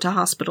would he go to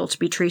hospital to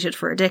be treated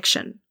for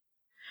addiction.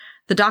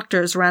 The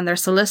doctors ran their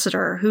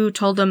solicitor, who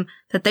told them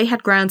that they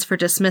had grounds for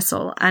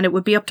dismissal, and it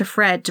would be up to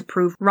Fred to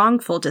prove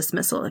wrongful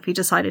dismissal if he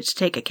decided to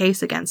take a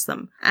case against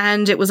them,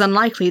 and it was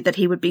unlikely that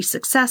he would be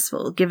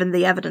successful given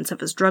the evidence of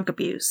his drug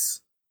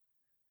abuse.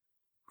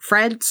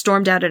 Fred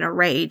stormed out in a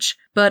rage,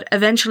 but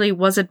eventually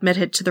was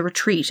admitted to the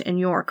retreat in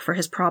York for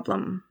his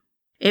problem.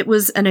 It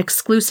was an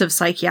exclusive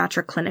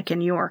psychiatric clinic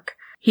in York.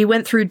 He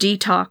went through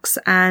detox,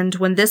 and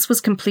when this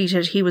was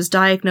completed, he was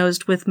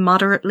diagnosed with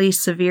moderately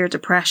severe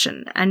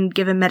depression and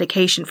given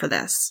medication for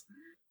this.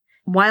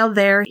 While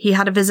there, he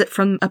had a visit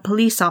from a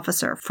police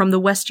officer from the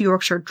West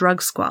Yorkshire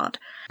Drug Squad,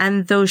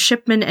 and though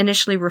Shipman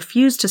initially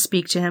refused to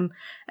speak to him,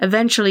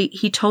 eventually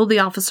he told the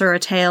officer a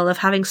tale of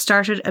having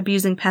started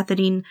abusing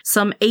pethidine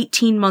some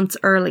 18 months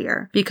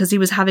earlier because he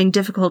was having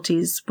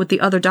difficulties with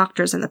the other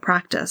doctors in the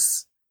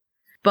practice.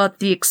 But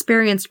the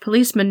experienced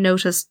policeman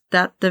noticed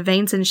that the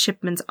veins in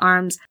Shipman's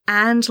arms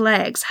and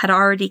legs had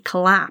already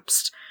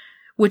collapsed,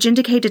 which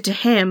indicated to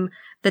him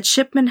that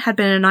Shipman had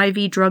been an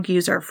IV drug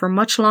user for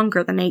much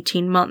longer than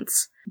 18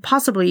 months,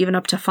 possibly even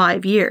up to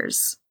 5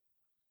 years.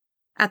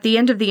 At the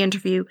end of the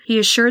interview, he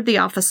assured the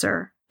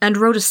officer and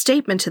wrote a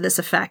statement to this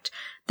effect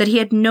that he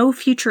had no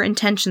future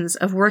intentions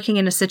of working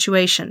in a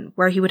situation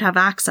where he would have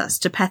access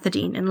to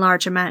pethidine in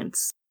large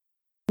amounts.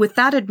 With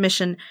that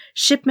admission,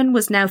 Shipman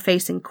was now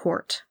facing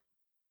court.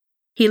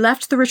 He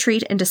left the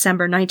retreat in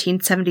December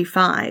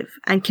 1975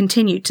 and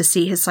continued to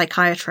see his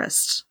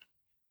psychiatrist.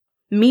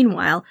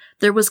 Meanwhile,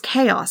 there was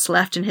chaos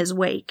left in his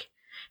wake.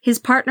 His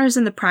partners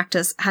in the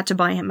practice had to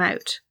buy him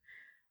out.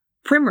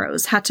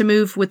 Primrose had to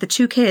move with the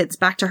 2 kids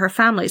back to her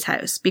family's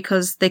house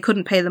because they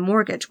couldn't pay the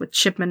mortgage with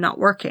Shipman not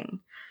working,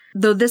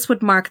 though this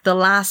would mark the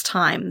last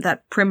time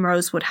that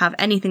Primrose would have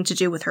anything to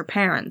do with her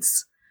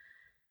parents.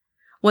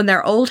 When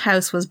their old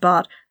house was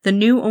bought, the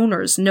new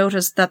owners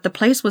noticed that the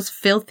place was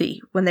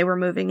filthy when they were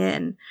moving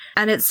in,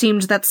 and it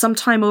seemed that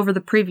sometime over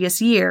the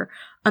previous year,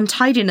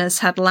 untidiness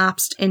had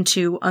lapsed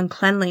into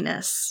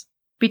uncleanliness.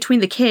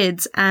 Between the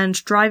kids and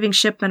driving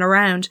Shipman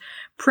around,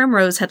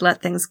 Primrose had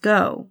let things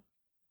go.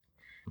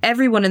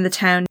 Everyone in the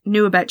town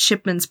knew about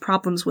Shipman's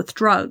problems with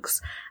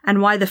drugs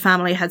and why the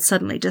family had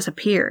suddenly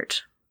disappeared.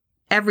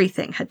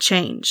 Everything had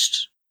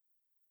changed.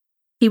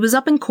 He was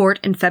up in court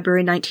in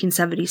February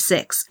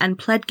 1976 and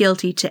pled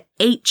guilty to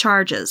 8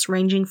 charges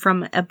ranging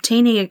from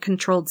obtaining a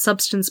controlled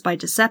substance by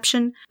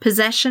deception,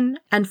 possession,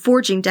 and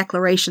forging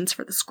declarations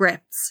for the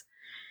scripts.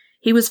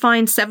 He was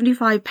fined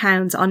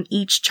 £75 on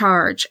each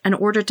charge and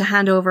ordered to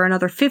hand over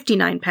another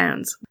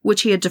 £59,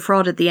 which he had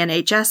defrauded the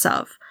NHS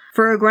of,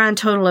 for a grand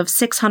total of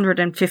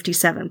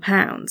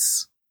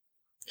 £657.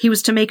 He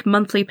was to make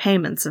monthly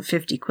payments of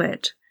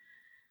 £50.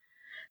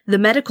 The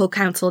medical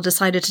council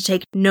decided to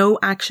take no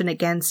action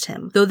against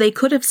him, though they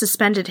could have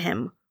suspended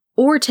him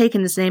or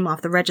taken his name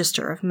off the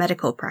register of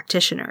medical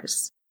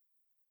practitioners.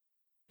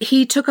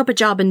 He took up a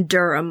job in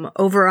Durham,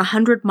 over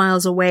 100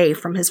 miles away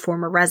from his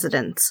former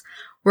residence,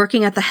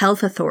 working at the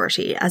health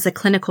authority as a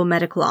clinical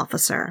medical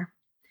officer.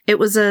 It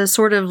was a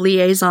sort of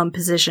liaison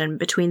position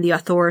between the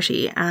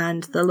authority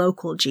and the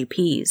local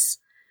GPs.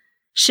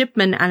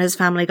 Shipman and his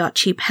family got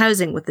cheap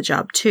housing with the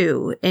job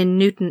too, in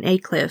Newton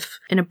Aycliffe,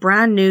 in a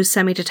brand new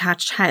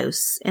semi-detached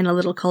house in a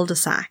little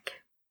cul-de-sac.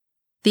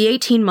 The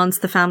 18 months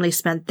the family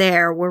spent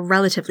there were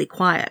relatively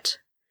quiet.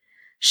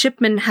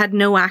 Shipman had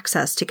no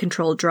access to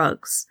controlled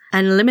drugs,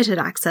 and limited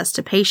access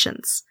to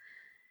patients.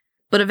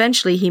 But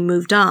eventually he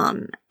moved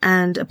on,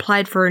 and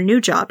applied for a new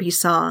job he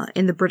saw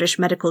in the British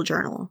Medical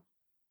Journal.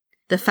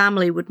 The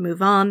family would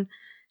move on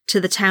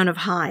to the town of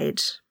Hyde.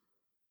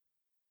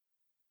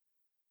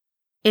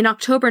 In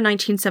October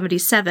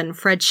 1977,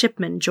 Fred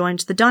Shipman joined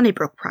the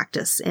Donnybrook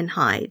practice in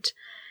Hyde.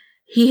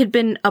 He had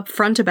been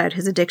upfront about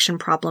his addiction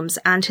problems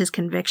and his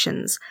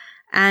convictions,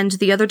 and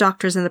the other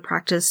doctors in the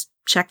practice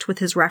checked with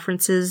his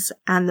references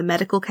and the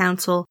medical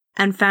council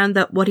and found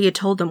that what he had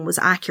told them was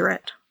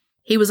accurate.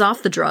 He was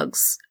off the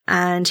drugs,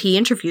 and he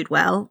interviewed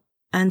well,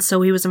 and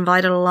so he was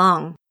invited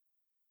along.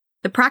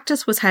 The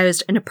practice was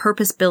housed in a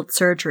purpose-built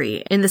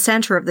surgery in the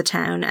centre of the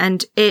town,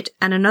 and it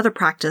and another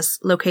practice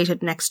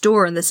located next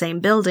door in the same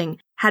building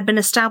had been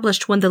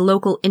established when the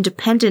local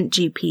independent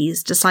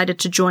GPs decided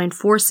to join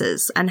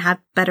forces and have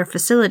better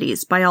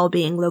facilities by all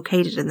being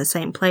located in the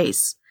same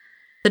place.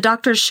 The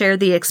doctors shared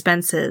the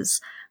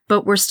expenses,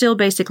 but were still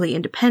basically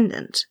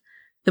independent.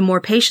 The more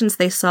patients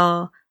they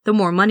saw, the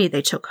more money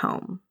they took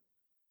home.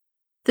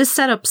 This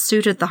setup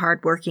suited the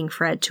hard-working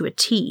Fred to a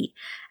T,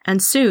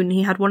 and soon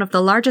he had one of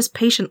the largest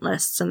patient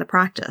lists in the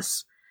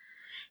practice.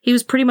 He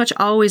was pretty much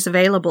always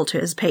available to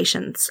his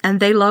patients, and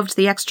they loved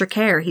the extra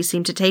care he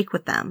seemed to take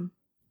with them.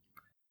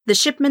 The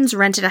Shipmans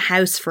rented a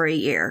house for a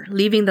year,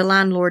 leaving the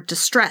landlord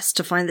distressed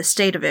to find the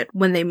state of it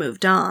when they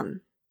moved on.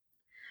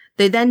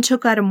 They then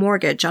took out a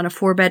mortgage on a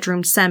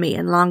 4-bedroom semi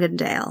in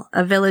Longondale,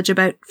 a village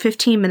about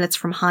 15 minutes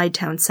from Hyde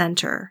town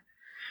centre.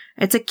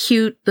 It's a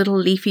cute little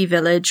leafy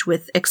village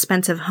with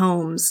expensive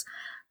homes,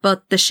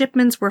 but the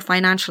Shipmans were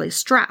financially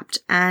strapped,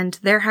 and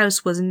their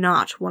house was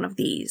not one of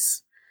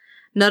these.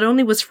 Not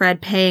only was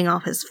Fred paying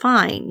off his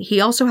fine,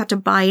 he also had to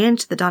buy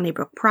into the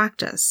Donnybrook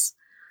practice.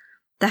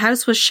 The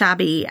house was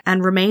shabby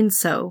and remained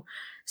so,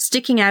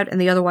 sticking out in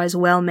the otherwise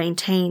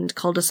well-maintained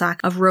cul-de-sac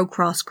of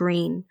Rowcross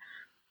Green.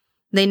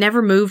 They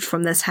never moved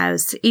from this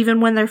house, even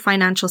when their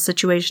financial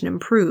situation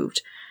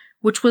improved,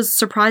 which was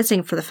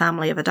surprising for the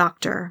family of a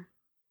doctor.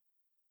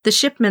 The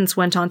Shipmans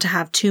went on to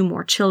have 2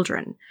 more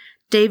children,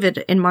 David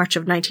in March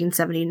of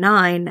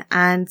 1979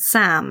 and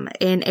Sam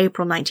in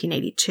April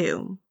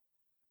 1982.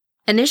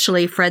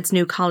 Initially, Fred's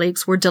new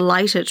colleagues were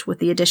delighted with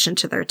the addition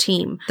to their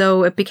team,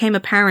 though it became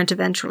apparent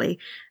eventually,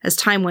 as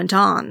time went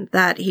on,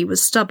 that he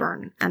was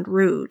stubborn and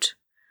rude.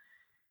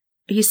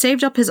 He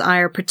saved up his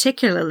ire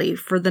particularly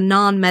for the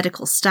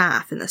non-medical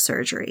staff in the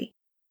surgery.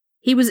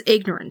 He was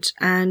ignorant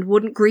and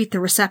wouldn't greet the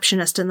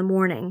receptionist in the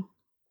morning.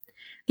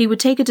 He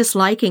would take a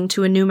disliking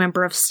to a new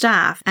member of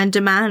staff and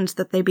demand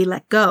that they be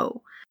let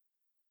go.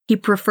 He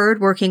preferred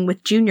working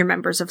with junior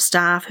members of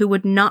staff who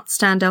would not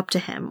stand up to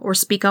him or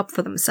speak up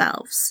for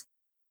themselves.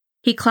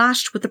 He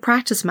clashed with the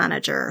practice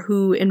manager,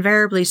 who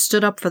invariably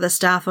stood up for the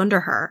staff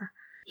under her.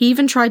 He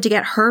even tried to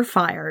get her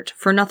fired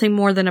for nothing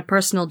more than a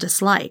personal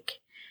dislike.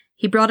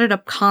 He brought it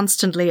up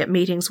constantly at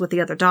meetings with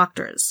the other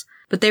doctors,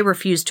 but they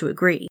refused to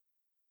agree.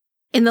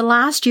 In the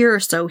last year or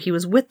so he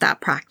was with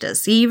that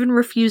practice, he even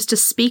refused to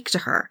speak to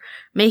her,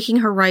 making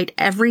her write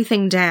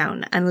everything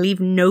down and leave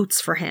notes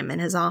for him in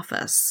his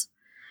office.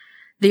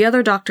 The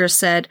other doctors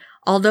said,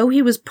 although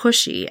he was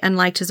pushy and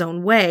liked his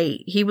own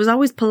way, he was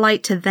always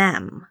polite to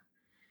them.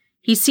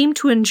 He seemed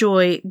to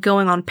enjoy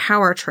going on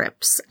power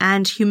trips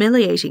and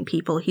humiliating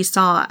people he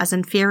saw as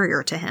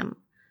inferior to him.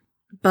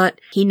 But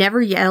he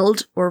never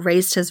yelled or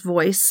raised his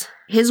voice.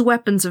 His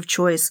weapons of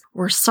choice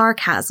were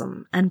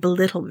sarcasm and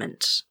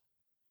belittlement.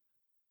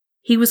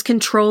 He was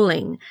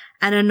controlling,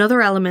 and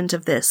another element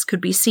of this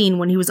could be seen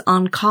when he was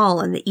on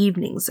call in the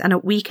evenings and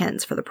at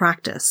weekends for the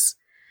practice.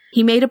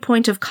 He made a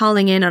point of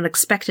calling in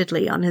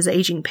unexpectedly on his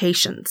aging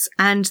patients,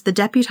 and the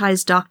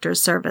deputized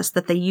doctor's service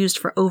that they used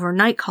for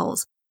overnight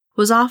calls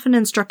was often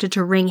instructed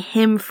to ring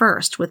him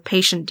first with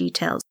patient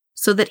details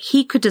so that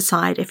he could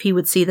decide if he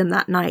would see them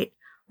that night,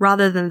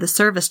 rather than the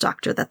service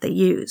doctor that they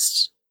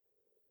used.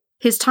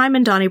 His time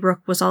in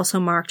Donnybrook was also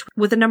marked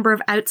with a number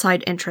of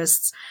outside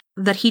interests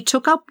that he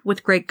took up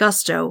with great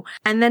gusto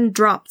and then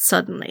dropped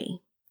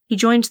suddenly. He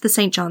joined the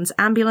St. John's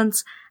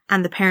Ambulance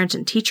and the Parent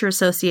and Teacher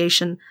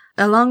Association,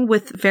 along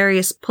with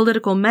various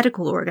political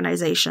medical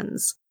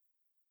organizations.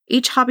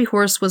 Each hobby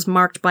horse was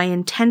marked by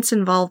intense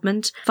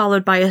involvement,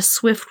 followed by a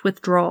swift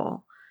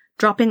withdrawal,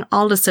 dropping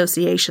all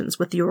associations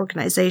with the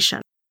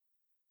organization.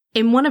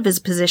 In one of his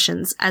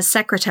positions as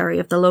secretary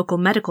of the local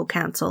medical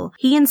council,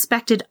 he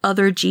inspected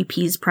other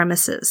GPs'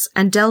 premises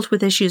and dealt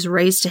with issues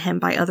raised to him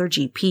by other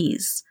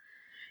GPs.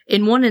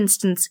 In one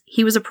instance,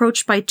 he was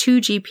approached by two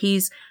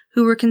GPs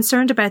who were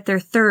concerned about their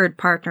third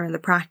partner in the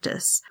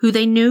practice, who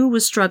they knew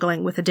was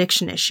struggling with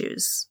addiction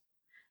issues.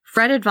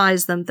 Fred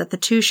advised them that the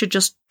two should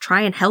just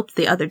try and help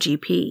the other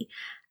GP,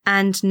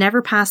 and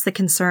never pass the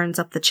concerns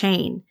up the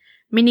chain,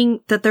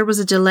 meaning that there was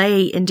a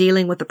delay in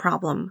dealing with the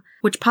problem,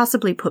 which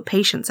possibly put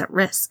patients at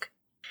risk.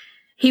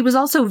 He was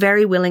also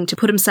very willing to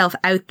put himself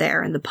out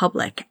there in the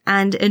public,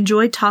 and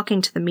enjoyed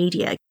talking to the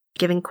media,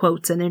 giving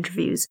quotes in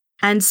interviews,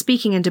 and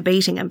speaking and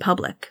debating in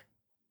public.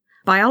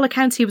 By all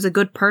accounts, he was a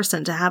good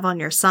person to have on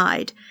your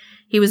side.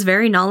 He was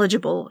very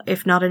knowledgeable,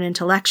 if not an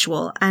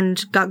intellectual,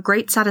 and got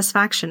great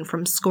satisfaction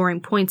from scoring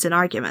points in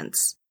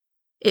arguments.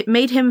 It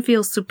made him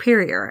feel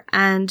superior,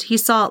 and he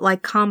saw it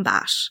like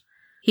combat.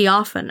 He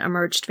often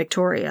emerged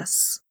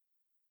victorious.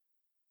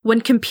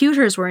 When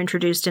computers were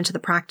introduced into the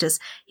practice,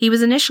 he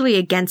was initially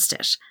against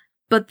it,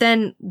 but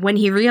then when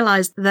he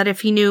realized that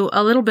if he knew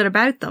a little bit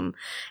about them,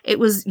 it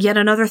was yet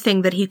another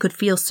thing that he could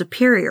feel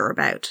superior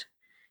about.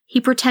 He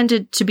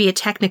pretended to be a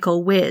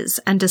technical whiz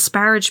and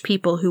disparaged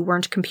people who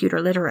weren't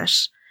computer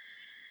literate.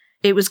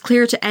 It was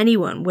clear to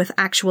anyone with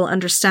actual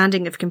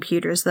understanding of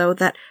computers, though,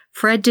 that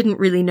Fred didn't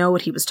really know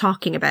what he was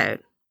talking about.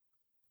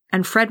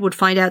 And Fred would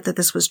find out that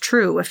this was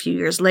true a few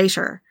years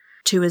later,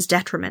 to his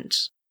detriment.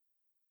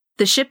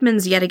 The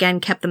Shipmans yet again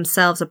kept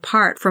themselves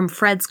apart from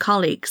Fred's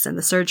colleagues in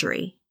the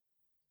surgery.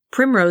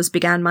 Primrose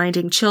began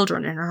minding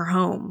children in her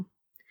home.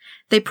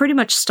 They pretty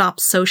much stopped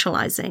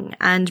socializing,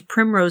 and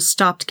Primrose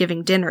stopped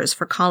giving dinners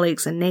for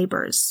colleagues and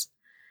neighbours.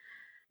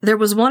 There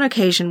was one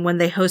occasion when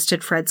they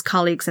hosted Fred's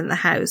colleagues in the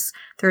house,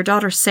 their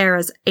daughter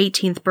Sarah's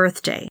 18th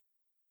birthday.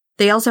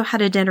 They also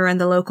had a dinner in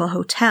the local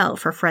hotel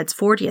for Fred's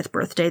 40th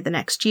birthday the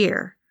next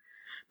year.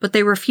 But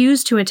they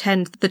refused to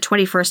attend the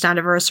 21st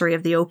anniversary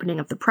of the opening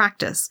of the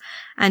practice,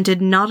 and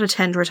did not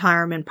attend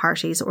retirement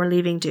parties or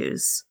leaving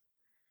dues.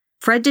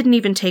 Fred didn't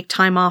even take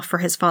time off for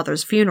his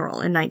father's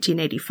funeral in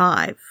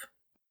 1985.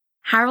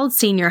 Harold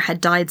Sr. had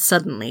died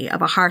suddenly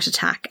of a heart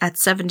attack at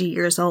 70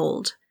 years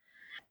old.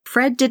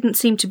 Fred didn't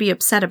seem to be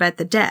upset about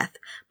the death,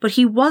 but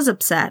he was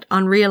upset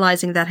on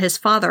realizing that his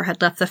father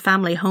had left the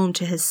family home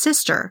to his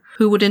sister,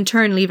 who would in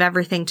turn leave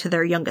everything to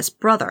their youngest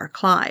brother,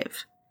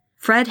 Clive.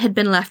 Fred had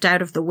been left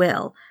out of the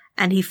will,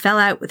 and he fell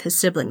out with his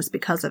siblings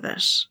because of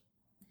it.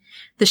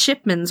 The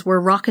Shipmans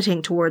were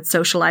rocketing towards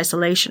social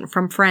isolation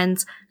from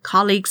friends,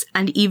 colleagues,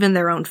 and even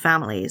their own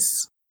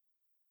families.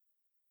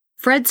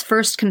 Fred's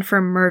first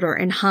confirmed murder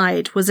in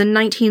Hyde was in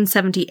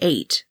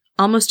 1978,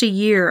 almost a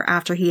year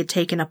after he had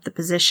taken up the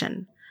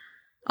position,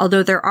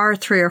 although there are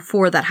 3 or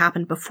 4 that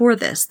happened before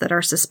this that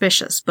are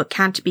suspicious but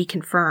can't be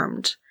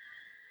confirmed.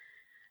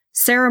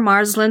 Sarah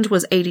Marsland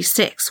was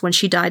 86 when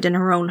she died in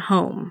her own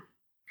home.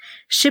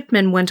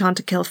 Shipman went on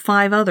to kill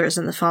 5 others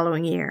in the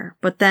following year,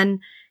 but then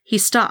he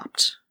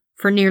stopped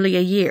for nearly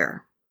a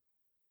year.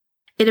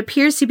 It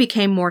appears he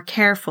became more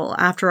careful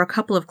after a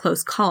couple of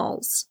close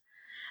calls.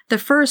 The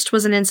first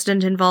was an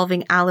incident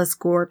involving Alice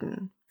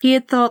Gordon. He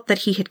had thought that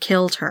he had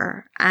killed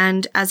her,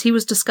 and as he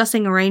was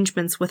discussing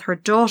arrangements with her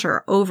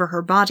daughter over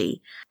her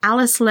body,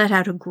 Alice let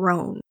out a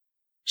groan.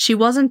 She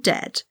wasn't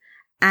dead,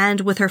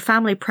 and with her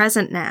family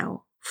present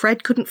now,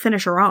 Fred couldn't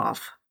finish her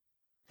off.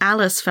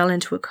 Alice fell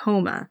into a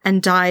coma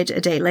and died a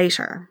day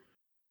later.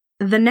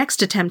 The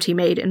next attempt he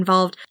made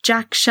involved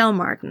Jack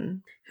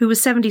Shelmartin, who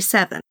was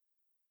 77.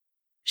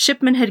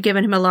 Shipman had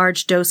given him a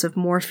large dose of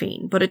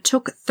morphine, but it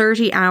took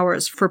 30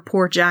 hours for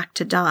poor Jack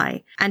to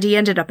die, and he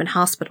ended up in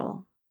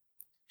hospital.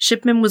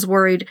 Shipman was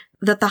worried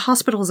that the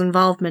hospital's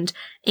involvement,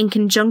 in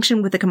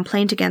conjunction with a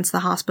complaint against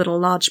the hospital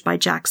lodged by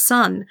Jack's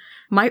son,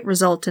 might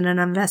result in an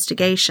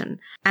investigation,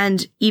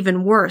 and,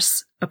 even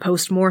worse, a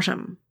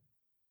post-mortem.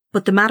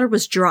 But the matter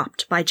was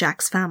dropped by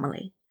Jack's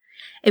family.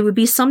 It would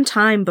be some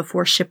time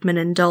before Shipman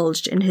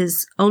indulged in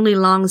his only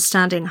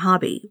long-standing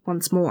hobby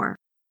once more.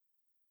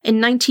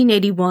 In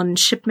 1981,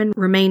 Shipman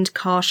remained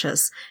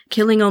cautious,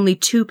 killing only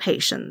 2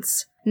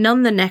 patients,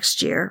 none the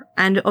next year,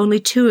 and only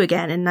 2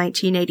 again in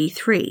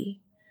 1983.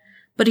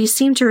 But he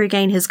seemed to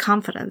regain his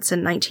confidence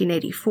in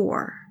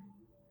 1984.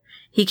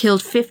 He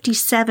killed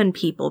 57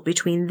 people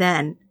between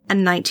then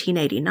and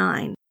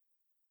 1989.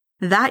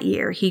 That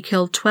year, he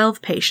killed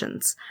 12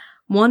 patients,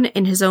 one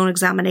in his own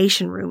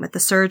examination room at the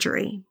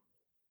surgery.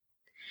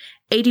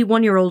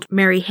 81-year-old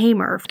Mary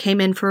Hamer came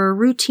in for a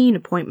routine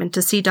appointment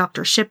to see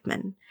Dr.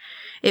 Shipman.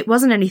 It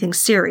wasn't anything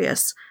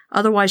serious,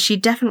 otherwise she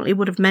definitely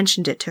would have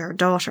mentioned it to her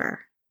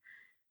daughter.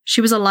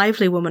 She was a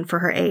lively woman for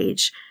her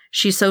age.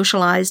 She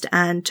socialized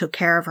and took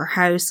care of her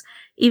house,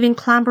 even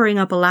clambering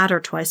up a ladder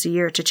twice a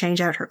year to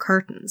change out her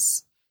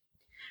curtains.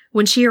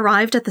 When she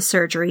arrived at the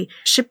surgery,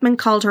 Shipman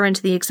called her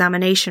into the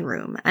examination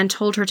room and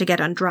told her to get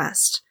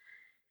undressed.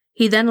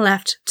 He then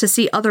left to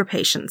see other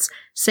patients,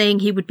 saying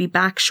he would be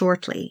back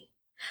shortly.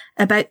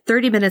 About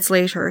 30 minutes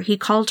later, he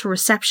called to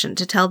reception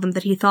to tell them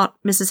that he thought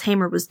Mrs.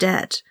 Hamer was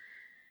dead.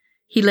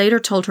 He later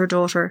told her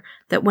daughter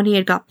that when he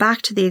had got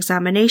back to the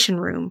examination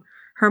room,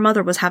 her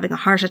mother was having a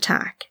heart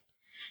attack.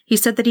 He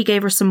said that he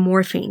gave her some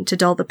morphine to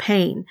dull the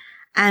pain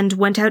and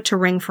went out to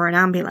ring for an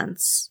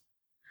ambulance.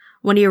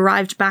 When he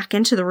arrived back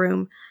into the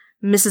room,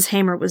 Mrs.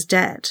 Hamer was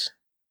dead.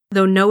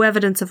 Though no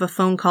evidence of a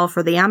phone call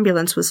for the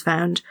ambulance was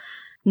found,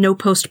 no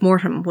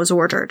post-mortem was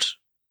ordered.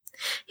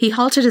 He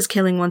halted his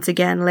killing once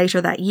again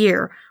later that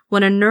year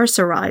when a nurse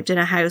arrived in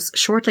a house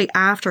shortly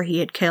after he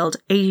had killed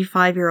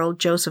 85-year-old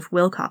Joseph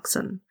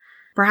Wilcoxon.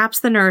 Perhaps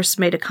the nurse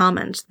made a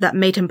comment that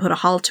made him put a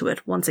halt to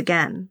it once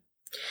again.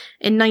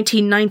 In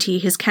 1990,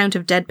 his count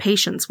of dead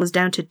patients was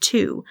down to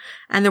 2,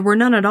 and there were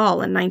none at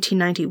all in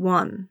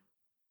 1991.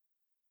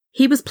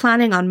 He was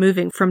planning on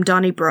moving from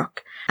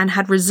Donnybrook and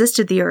had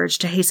resisted the urge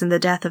to hasten the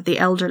death of the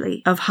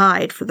elderly of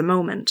Hyde for the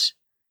moment.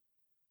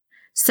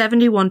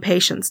 71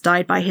 patients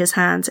died by his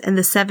hands in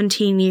the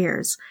 17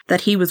 years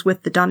that he was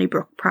with the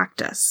Donnybrook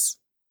practice.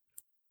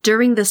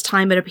 During this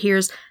time, it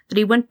appears that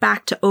he went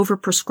back to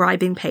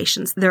overprescribing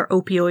patients their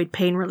opioid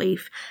pain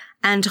relief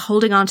and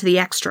holding on to the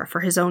extra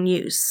for his own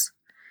use.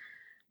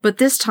 But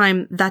this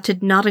time, that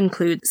did not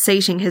include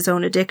sating his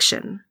own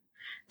addiction.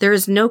 There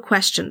is no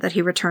question that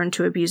he returned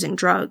to abusing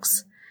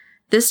drugs.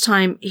 This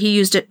time, he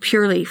used it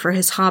purely for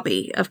his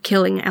hobby of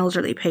killing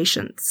elderly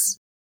patients.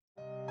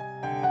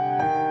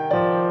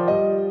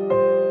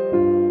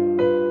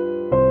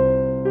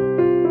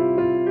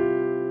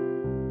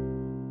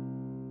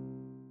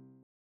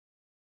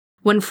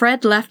 When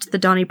Fred left the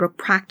Donnybrook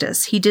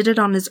practice, he did it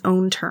on his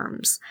own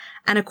terms,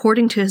 and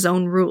according to his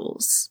own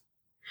rules.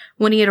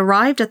 When he had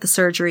arrived at the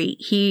surgery,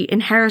 he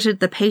inherited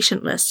the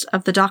patient list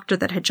of the doctor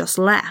that had just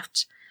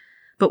left.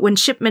 But when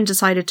Shipman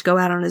decided to go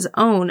out on his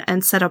own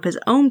and set up his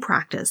own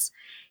practice,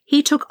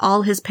 he took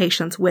all his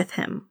patients with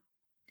him.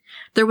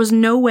 There was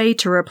no way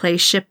to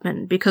replace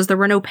Shipman because there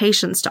were no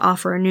patients to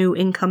offer a new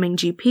incoming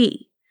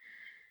GP.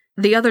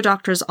 The other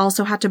doctors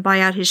also had to buy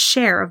out his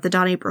share of the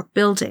Donnybrook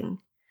building.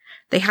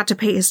 They had to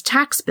pay his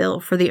tax bill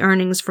for the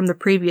earnings from the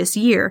previous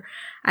year,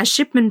 as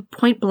Shipman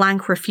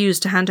point-blank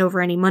refused to hand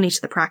over any money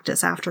to the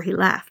practice after he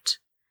left.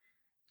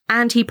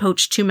 And he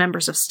poached 2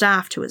 members of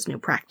staff to his new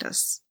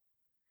practice.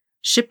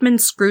 Shipman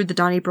screwed the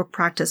Donnybrook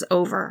practice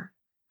over.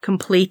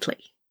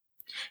 Completely.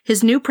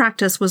 His new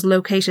practice was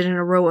located in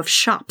a row of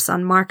shops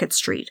on Market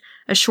Street,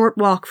 a short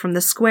walk from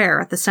the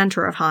square at the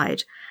centre of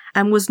Hyde,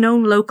 and was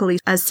known locally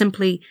as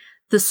simply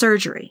the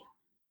Surgery.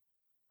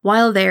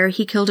 While there,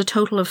 he killed a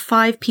total of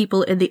 5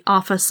 people in the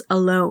office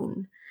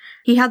alone.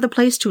 He had the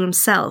place to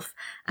himself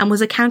and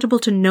was accountable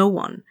to no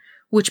one,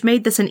 which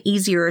made this an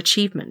easier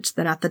achievement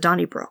than at the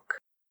Donnybrook.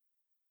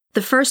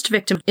 The first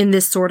victim in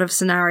this sort of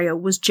scenario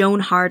was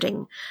Joan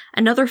Harding,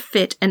 another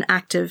fit and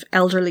active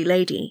elderly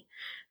lady.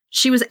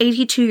 She was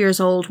 82 years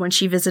old when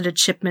she visited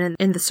Shipman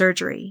in the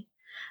surgery.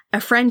 A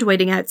friend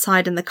waiting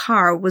outside in the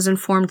car was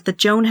informed that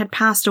Joan had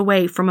passed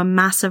away from a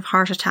massive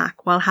heart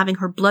attack while having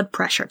her blood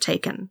pressure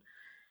taken.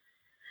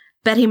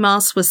 Betty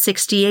Moss was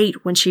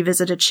 68 when she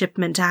visited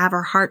Shipman to have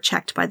her heart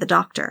checked by the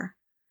doctor.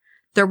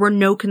 There were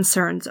no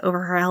concerns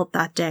over her health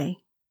that day.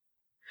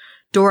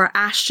 Dora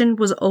Ashton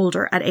was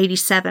older at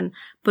 87,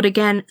 but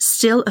again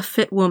still a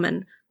fit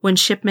woman when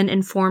Shipman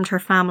informed her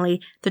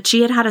family that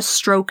she had had a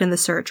stroke in the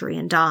surgery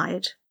and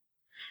died.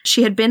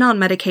 She had been on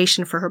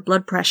medication for her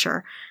blood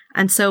pressure,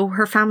 and so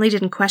her family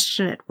didn't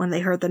question it when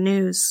they heard the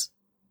news.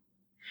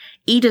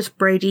 Edith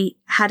Brady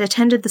had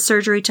attended the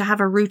surgery to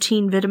have a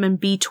routine vitamin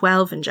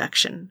B12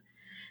 injection.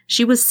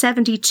 She was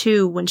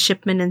 72 when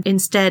Shipman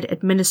instead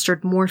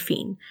administered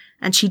morphine,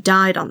 and she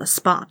died on the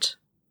spot.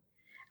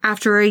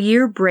 After a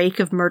year break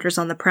of murders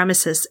on the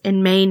premises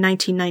in May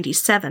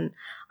 1997,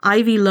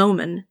 Ivy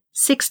Lohman,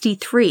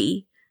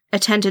 63,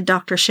 attended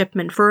Dr.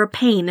 Shipman for a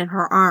pain in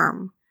her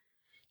arm.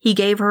 He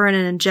gave her an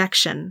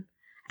injection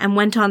and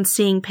went on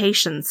seeing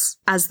patients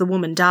as the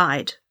woman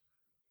died.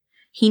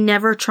 He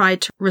never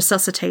tried to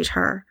resuscitate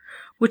her,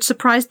 which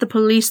surprised the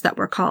police that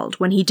were called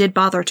when he did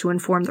bother to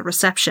inform the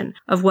reception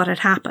of what had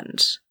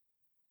happened.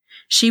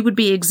 She would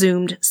be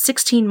exhumed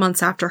 16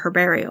 months after her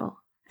burial,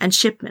 and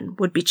Shipman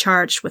would be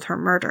charged with her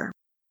murder.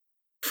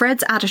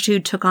 Fred's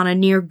attitude took on a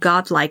near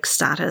godlike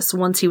status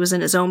once he was in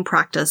his own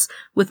practice,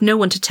 with no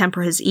one to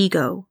temper his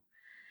ego.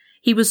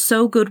 He was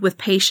so good with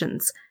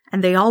patients,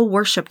 and they all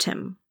worshipped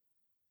him.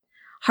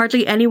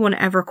 Hardly anyone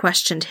ever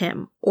questioned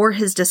him or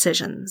his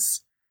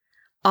decisions.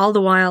 All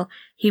the while,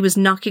 he was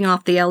knocking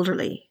off the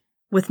elderly,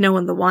 with no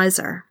one the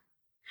wiser.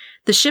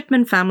 The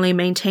Shipman family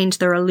maintained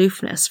their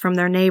aloofness from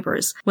their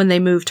neighbours when they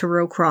moved to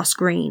Rowcross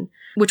Green,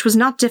 which was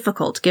not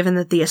difficult given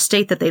that the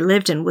estate that they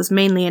lived in was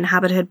mainly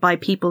inhabited by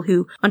people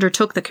who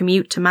undertook the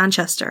commute to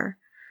Manchester.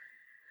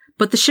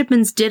 But the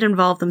Shipmans did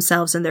involve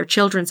themselves in their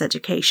children's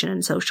education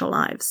and social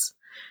lives.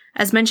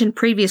 As mentioned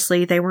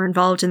previously, they were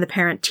involved in the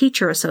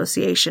Parent-Teacher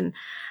Association,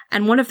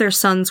 and one of their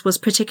sons was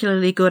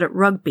particularly good at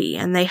rugby,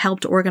 and they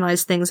helped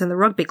organise things in the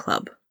rugby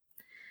club.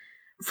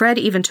 Fred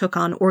even took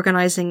on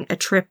organising a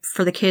trip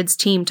for the kids'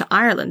 team to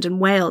Ireland and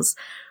Wales,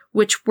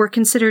 which were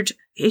considered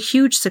a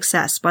huge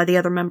success by the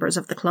other members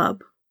of the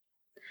club.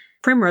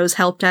 Primrose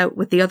helped out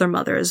with the other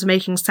mothers,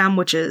 making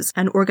sandwiches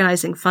and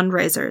organising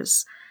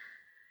fundraisers.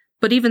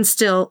 But even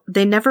still,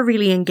 they never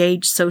really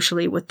engaged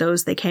socially with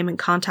those they came in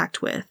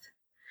contact with.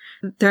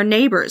 Their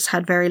neighbours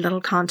had very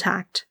little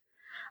contact.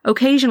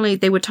 Occasionally,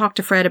 they would talk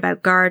to Fred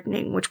about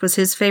gardening, which was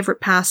his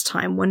favourite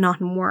pastime when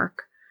not in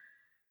work.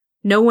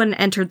 No one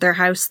entered their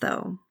house,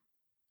 though.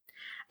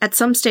 At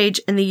some stage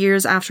in the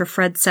years after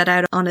Fred set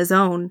out on his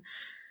own,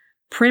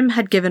 Prim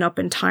had given up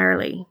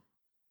entirely.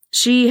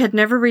 She had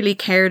never really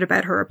cared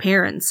about her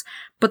appearance,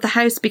 but the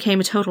house became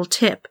a total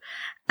tip,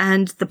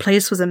 and the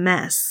place was a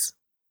mess.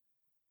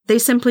 They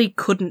simply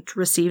couldn't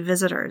receive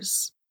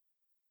visitors.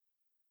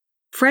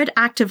 Fred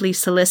actively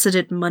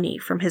solicited money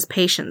from his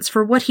patients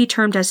for what he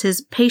termed as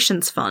his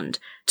patients' fund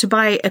to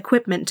buy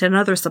equipment and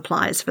other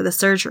supplies for the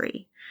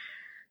surgery.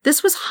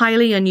 This was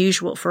highly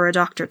unusual for a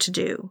doctor to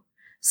do.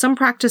 Some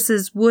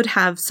practices would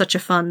have such a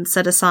fund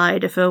set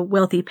aside if a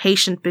wealthy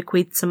patient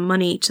bequeathed some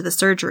money to the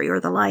surgery or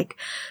the like,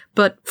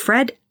 but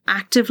Fred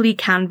actively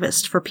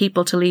canvassed for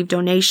people to leave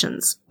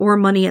donations or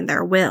money in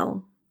their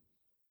will.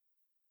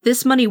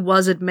 This money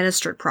was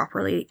administered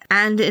properly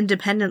and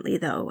independently,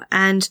 though,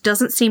 and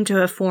doesn't seem to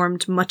have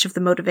formed much of the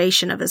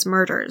motivation of his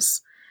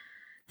murders.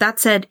 That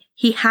said,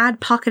 he had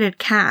pocketed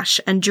cash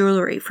and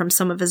jewellery from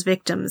some of his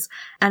victims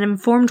and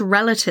informed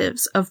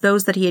relatives of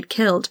those that he had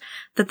killed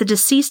that the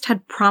deceased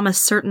had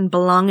promised certain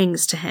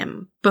belongings to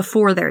him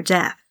before their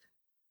death.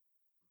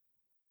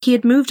 He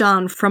had moved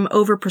on from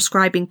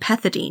overprescribing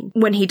pethidine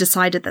when he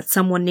decided that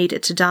someone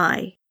needed to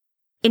die.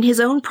 In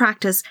his own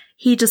practice,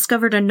 he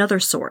discovered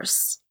another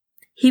source.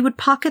 He would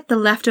pocket the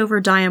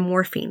leftover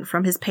diamorphine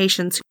from his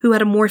patients who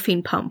had a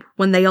morphine pump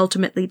when they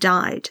ultimately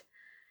died.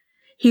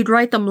 He'd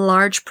write them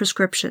large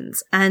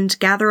prescriptions and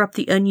gather up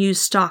the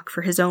unused stock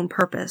for his own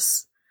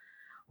purpose.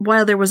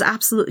 While there was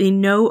absolutely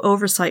no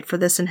oversight for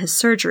this in his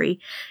surgery,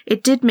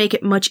 it did make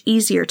it much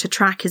easier to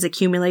track his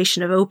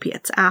accumulation of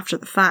opiates after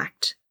the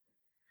fact.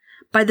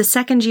 By the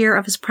second year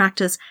of his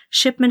practice,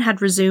 Shipman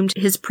had resumed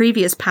his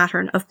previous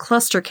pattern of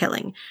cluster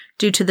killing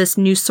due to this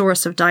new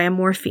source of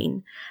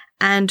diamorphine,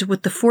 and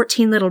with the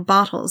 14 little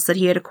bottles that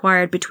he had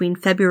acquired between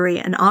February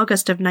and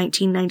August of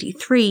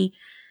 1993,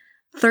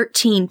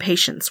 13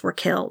 patients were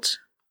killed.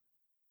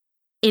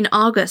 In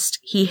August,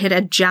 he hit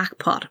a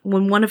jackpot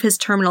when one of his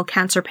terminal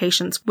cancer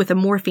patients with a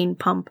morphine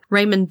pump,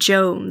 Raymond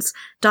Jones,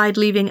 died,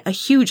 leaving a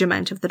huge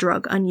amount of the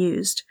drug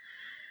unused.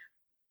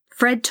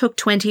 Fred took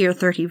 20 or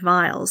 30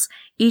 vials,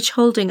 each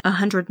holding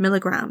 100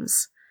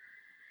 milligrams.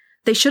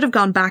 They should have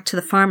gone back to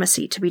the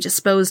pharmacy to be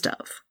disposed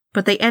of,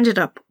 but they ended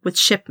up with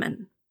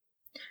Shipman.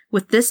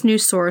 With this new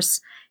source,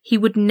 he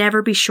would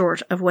never be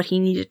short of what he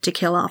needed to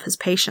kill off his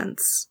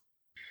patients.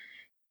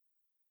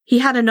 He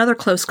had another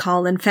close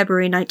call in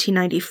February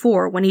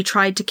 1994 when he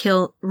tried to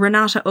kill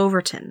Renata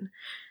Overton.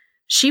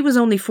 She was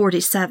only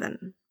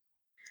 47.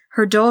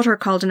 Her daughter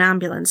called an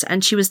ambulance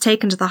and she was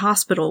taken to the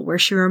hospital where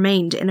she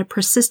remained in a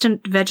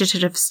persistent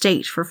vegetative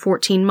state for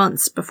 14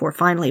 months before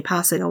finally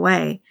passing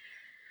away.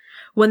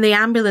 When the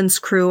ambulance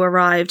crew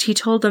arrived, he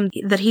told them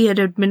that he had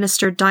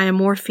administered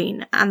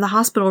diamorphine, and the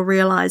hospital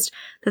realized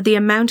that the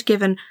amount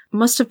given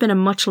must have been a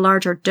much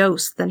larger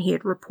dose than he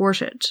had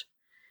reported.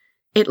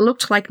 It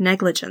looked like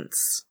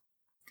negligence.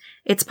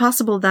 It's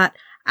possible that,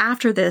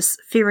 after this,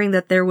 fearing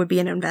that there would be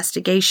an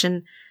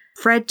investigation,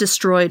 Fred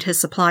destroyed his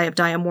supply of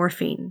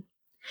diamorphine.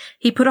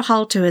 He put a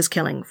halt to his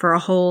killing for a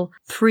whole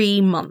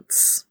 3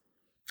 months.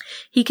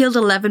 He killed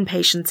 11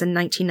 patients in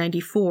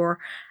 1994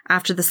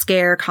 after the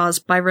scare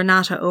caused by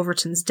Renata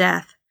Overton's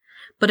death,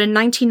 but in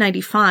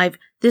 1995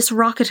 this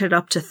rocketed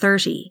up to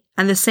 30,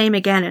 and the same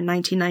again in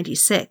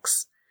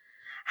 1996.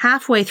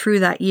 Halfway through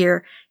that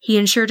year, he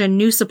ensured a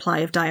new supply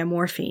of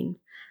diamorphine,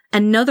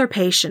 Another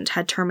patient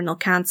had terminal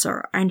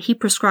cancer, and he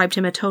prescribed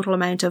him a total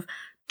amount of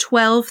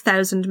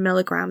 12,000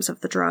 milligrams of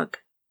the drug.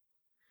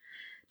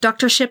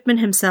 Dr. Shipman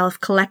himself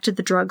collected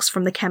the drugs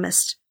from the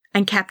chemist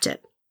and kept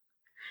it.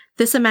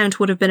 This amount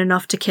would have been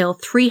enough to kill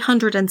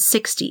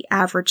 360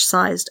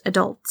 average-sized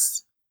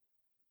adults.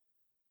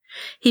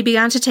 He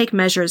began to take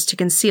measures to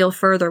conceal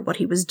further what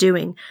he was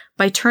doing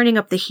by turning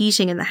up the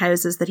heating in the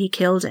houses that he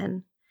killed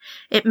in.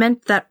 It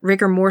meant that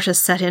rigor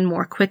mortis set in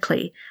more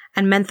quickly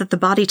and meant that the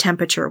body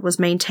temperature was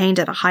maintained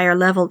at a higher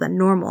level than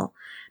normal,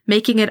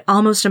 making it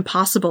almost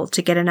impossible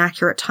to get an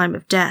accurate time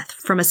of death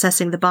from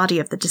assessing the body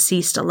of the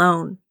deceased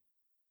alone.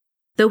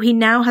 Though he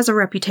now has a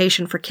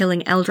reputation for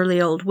killing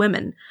elderly old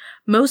women,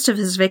 most of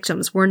his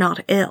victims were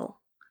not ill.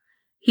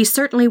 He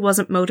certainly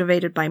wasn't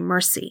motivated by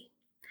mercy.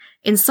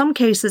 In some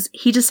cases,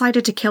 he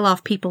decided to kill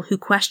off people who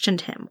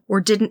questioned him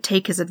or didn't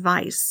take his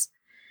advice.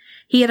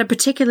 He had a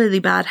particularly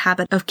bad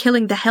habit of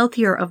killing the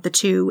healthier of the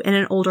two in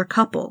an older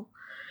couple.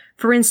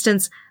 For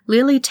instance,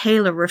 Lily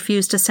Taylor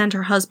refused to send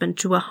her husband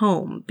to a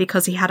home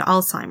because he had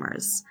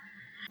Alzheimer's.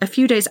 A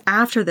few days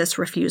after this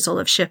refusal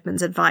of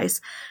Shipman's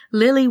advice,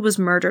 Lily was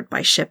murdered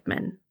by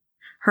Shipman.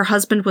 Her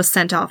husband was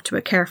sent off to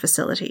a care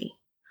facility.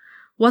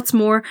 What's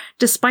more,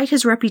 despite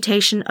his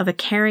reputation of a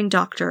caring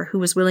doctor who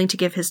was willing to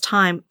give his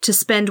time to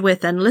spend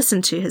with and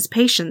listen to his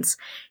patients,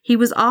 he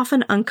was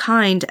often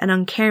unkind and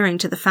uncaring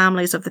to the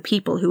families of the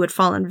people who had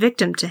fallen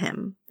victim to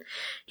him.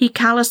 He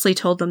callously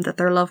told them that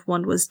their loved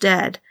one was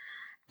dead,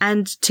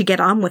 and to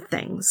get on with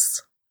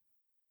things.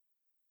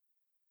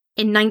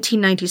 In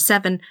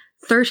 1997,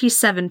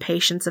 37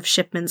 patients of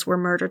Shipman's were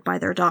murdered by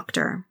their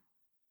doctor.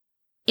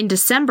 In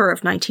December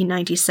of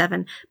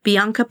 1997,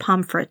 Bianca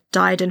Pomfret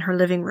died in her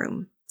living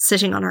room,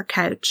 sitting on her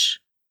couch.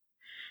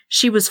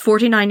 She was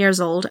 49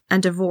 years old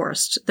and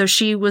divorced, though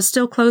she was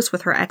still close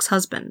with her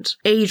ex-husband,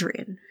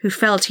 Adrian, who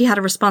felt he had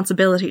a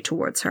responsibility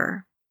towards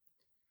her.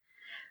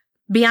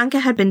 Bianca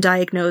had been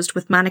diagnosed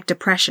with manic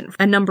depression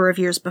a number of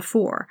years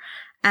before,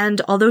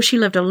 and although she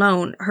lived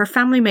alone, her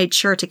family made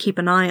sure to keep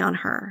an eye on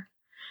her.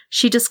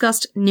 She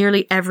discussed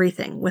nearly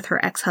everything with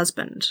her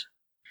ex-husband.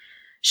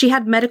 She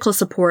had medical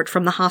support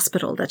from the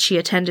hospital that she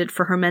attended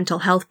for her mental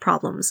health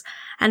problems,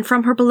 and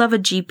from her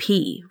beloved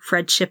GP,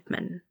 Fred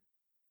Shipman.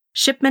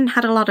 Shipman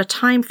had a lot of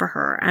time for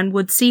her and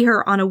would see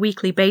her on a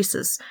weekly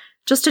basis,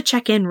 just to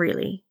check in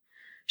really.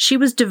 She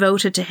was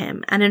devoted to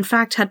him and in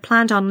fact had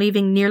planned on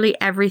leaving nearly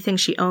everything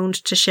she owned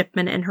to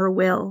Shipman in her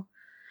will.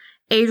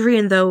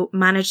 Adrian, though,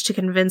 managed to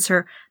convince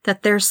her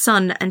that their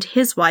son and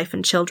his wife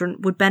and children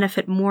would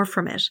benefit more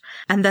from it,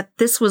 and that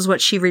this was what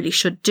she really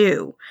should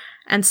do.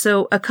 And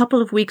so, a couple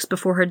of weeks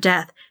before her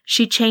death,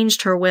 she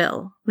changed her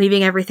will,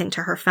 leaving everything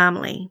to her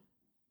family.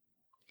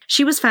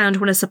 She was found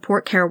when a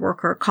support care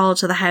worker called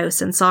to the house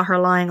and saw her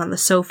lying on the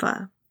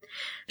sofa.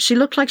 She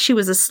looked like she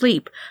was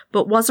asleep,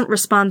 but wasn't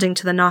responding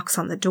to the knocks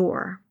on the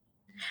door.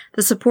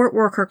 The support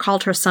worker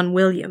called her son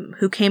William,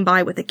 who came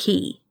by with a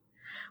key.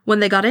 When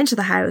they got into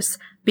the house,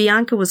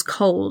 Bianca was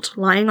cold,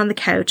 lying on the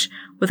couch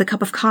with a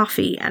cup of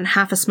coffee and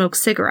half a smoked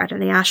cigarette in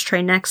the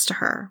ashtray next to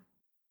her.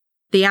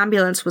 The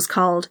ambulance was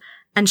called,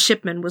 and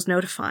Shipman was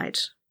notified.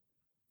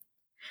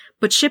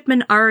 But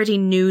Shipman already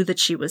knew that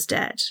she was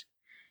dead.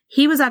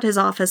 He was at his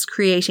office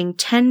creating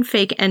 10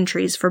 fake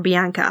entries for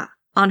Bianca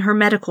on her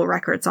medical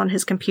records on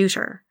his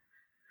computer.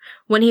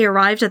 When he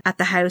arrived at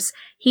the house,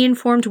 he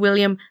informed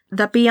William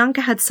that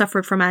Bianca had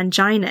suffered from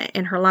angina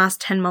in her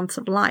last 10 months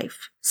of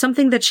life,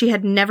 something that she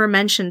had never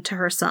mentioned to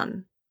her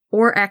son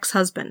or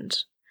ex-husband,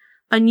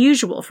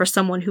 unusual for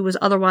someone who was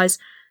otherwise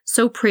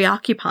so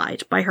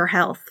preoccupied by her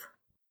health.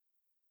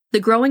 The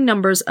growing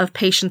numbers of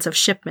patients of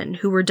Shipman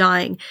who were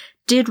dying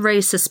did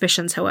raise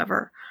suspicions,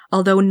 however,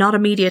 although not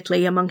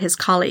immediately among his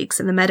colleagues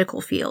in the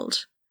medical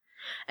field.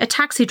 A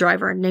taxi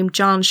driver named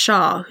John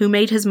Shaw, who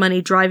made his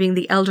money driving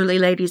the elderly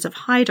ladies of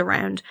Hyde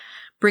around,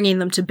 bringing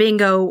them to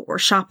bingo or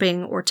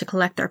shopping or to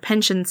collect their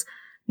pensions,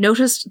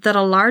 noticed that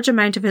a large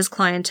amount of his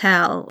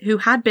clientele, who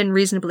had been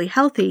reasonably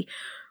healthy,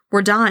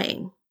 were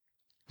dying,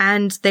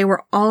 and they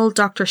were all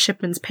Dr.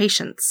 Shipman's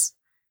patients.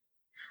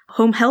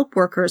 Home help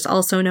workers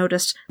also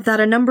noticed that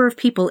a number of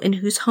people in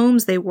whose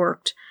homes they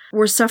worked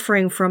were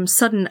suffering from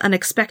sudden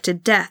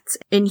unexpected deaths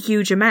in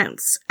huge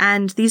amounts,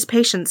 and these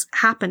patients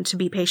happened to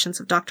be patients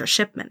of Dr.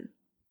 Shipman.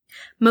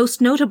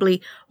 Most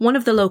notably, one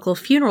of the local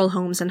funeral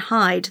homes in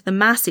Hyde, the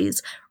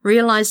Masseys,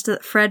 realized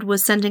that Fred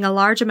was sending a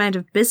large amount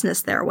of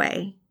business their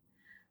way.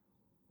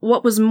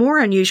 What was more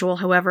unusual,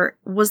 however,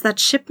 was that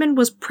Shipman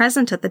was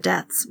present at the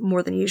deaths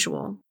more than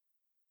usual.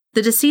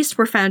 The deceased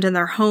were found in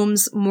their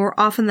homes, more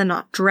often than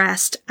not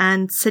dressed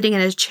and sitting in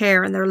a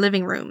chair in their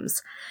living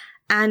rooms,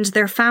 and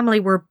their family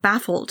were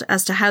baffled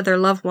as to how their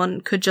loved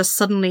one could just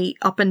suddenly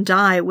up and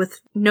die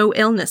with no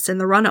illness in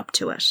the run-up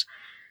to it.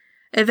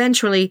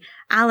 Eventually,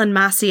 Alan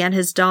Massey and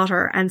his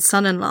daughter and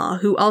son-in-law,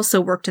 who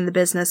also worked in the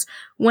business,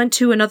 went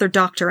to another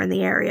doctor in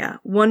the area,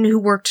 one who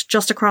worked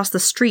just across the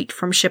street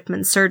from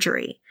Shipman's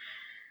surgery.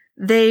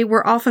 They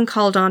were often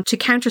called on to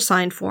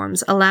countersign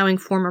forms allowing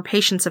former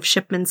patients of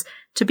Shipman's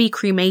to be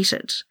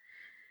cremated.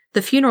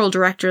 The funeral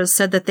directors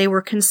said that they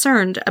were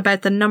concerned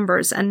about the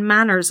numbers and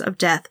manners of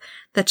death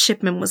that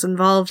Shipman was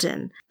involved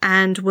in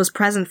and was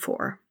present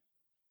for.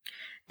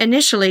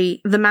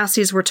 Initially, the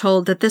Masseys were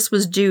told that this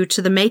was due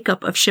to the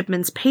makeup of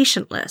Shipman's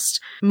patient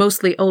list,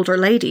 mostly older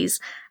ladies,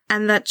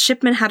 and that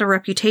Shipman had a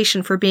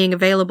reputation for being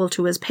available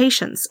to his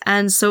patients,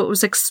 and so it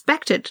was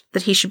expected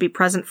that he should be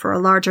present for a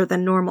larger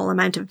than normal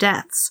amount of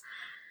deaths.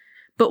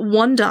 But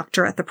one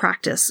doctor at the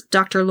practice,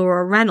 Dr.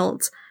 Laura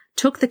Reynolds,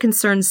 took the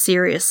concerns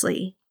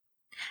seriously.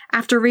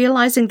 After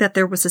realizing that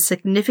there was a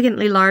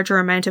significantly larger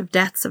amount of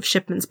deaths of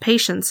Shipman's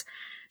patients,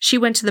 she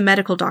went to the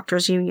Medical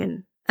Doctors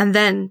Union, and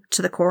then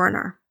to the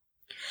coroner.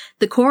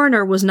 The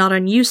coroner was not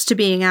unused to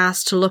being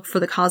asked to look for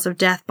the cause of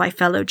death by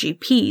fellow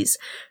GPs,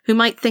 who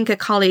might think a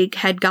colleague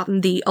had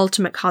gotten the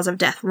ultimate cause of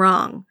death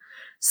wrong.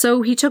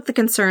 So he took the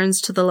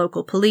concerns to the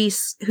local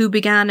police, who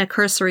began a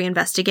cursory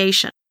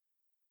investigation.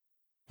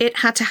 It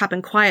had to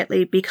happen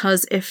quietly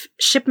because if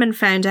Shipman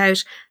found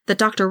out that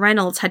Dr.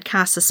 Reynolds had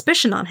cast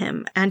suspicion on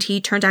him and he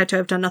turned out to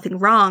have done nothing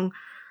wrong,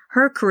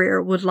 her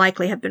career would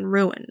likely have been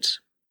ruined.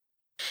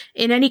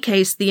 In any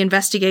case, the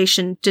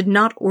investigation did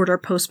not order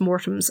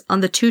postmortems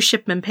on the 2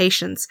 Shipman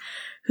patients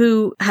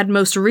who had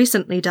most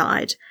recently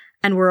died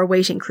and were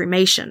awaiting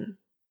cremation.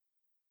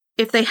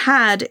 If they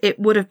had, it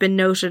would have been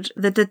noted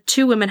that the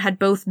 2 women had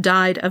both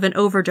died of an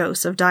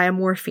overdose of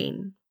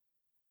diamorphine.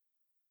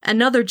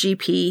 Another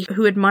GP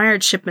who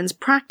admired Shipman's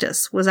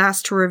practice was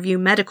asked to review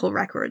medical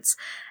records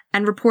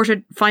and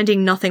reported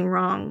finding nothing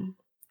wrong.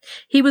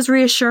 He was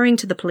reassuring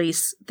to the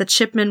police that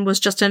Shipman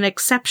was just an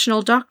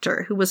exceptional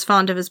doctor who was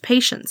fond of his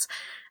patients,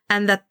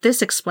 and that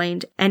this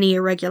explained any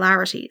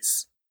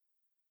irregularities.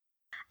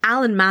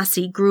 Alan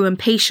Massey grew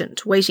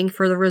impatient, waiting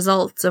for the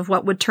results of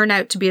what would turn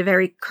out to be a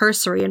very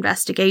cursory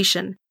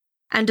investigation,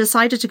 and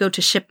decided to go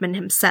to Shipman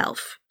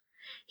himself.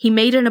 He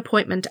made an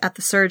appointment at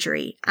the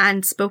surgery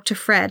and spoke to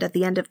Fred at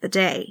the end of the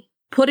day,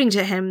 putting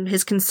to him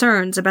his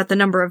concerns about the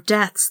number of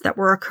deaths that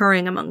were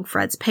occurring among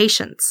Fred's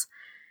patients.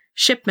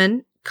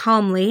 Shipman,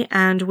 calmly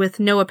and with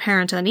no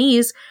apparent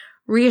unease,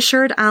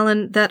 reassured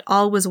Alan that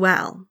all was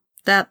well,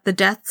 that the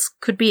deaths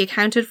could be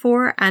accounted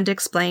for and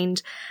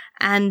explained,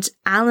 and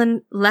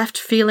Alan left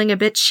feeling a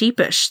bit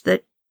sheepish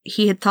that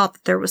he had thought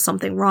that there was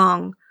something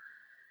wrong.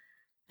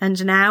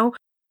 And now,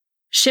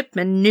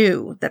 Shipman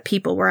knew that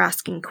people were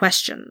asking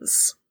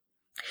questions.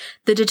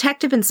 The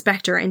detective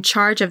inspector in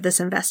charge of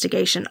this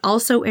investigation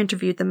also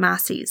interviewed the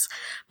Masseys,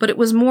 but it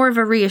was more of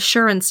a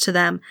reassurance to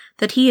them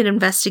that he had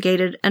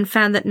investigated and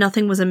found that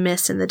nothing was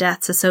amiss in the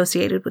deaths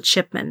associated with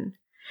Shipman.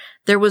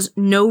 There was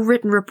no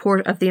written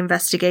report of the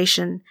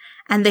investigation,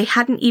 and they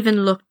hadn't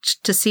even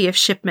looked to see if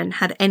Shipman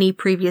had any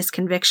previous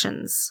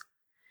convictions.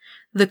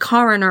 The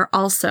coroner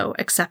also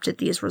accepted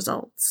these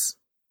results.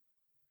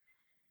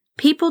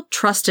 People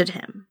trusted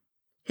him.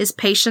 His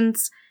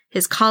patients,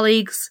 his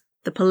colleagues,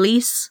 the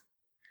police.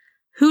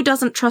 Who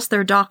doesn't trust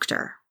their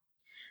doctor?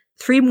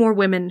 3 more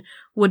women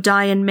would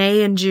die in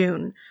May and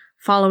June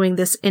following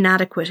this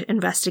inadequate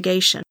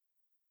investigation.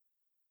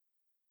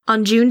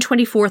 On June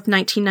 24,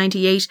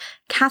 1998,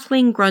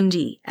 Kathleen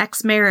Grundy,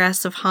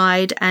 ex-mayoress of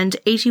Hyde and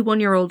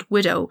 81-year-old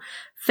widow,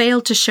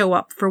 failed to show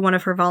up for one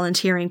of her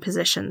volunteering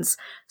positions,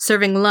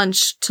 serving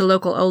lunch to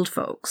local old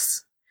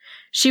folks.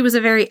 She was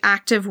a very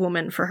active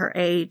woman for her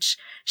age.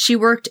 She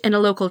worked in a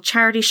local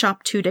charity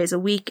shop 2 days a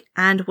week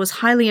and was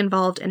highly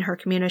involved in her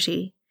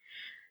community.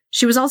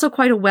 She was also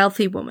quite a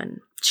wealthy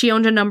woman. She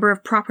owned a number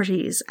of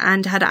properties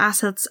and had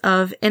assets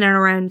of in and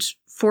around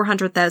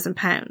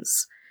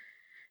 £400,000.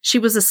 She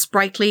was a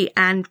sprightly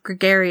and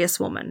gregarious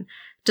woman,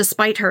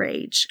 despite her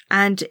age,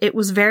 and it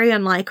was very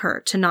unlike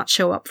her to not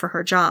show up for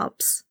her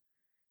jobs.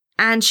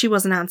 And she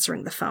wasn't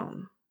answering the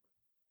phone.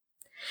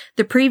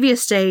 The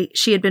previous day,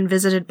 she had been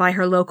visited by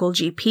her local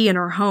GP in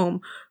her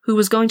home, who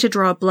was going to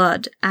draw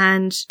blood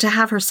and to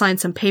have her sign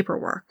some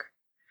paperwork.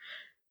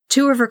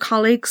 2 of her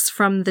colleagues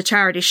from the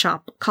charity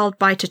shop called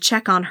by to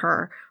check on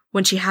her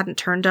when she hadn't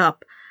turned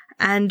up,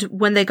 and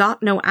when they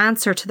got no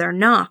answer to their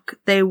knock,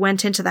 they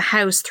went into the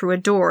house through a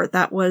door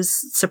that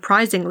was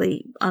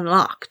surprisingly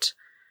unlocked.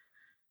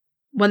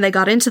 When they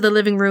got into the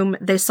living room,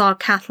 they saw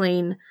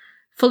Kathleen,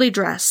 fully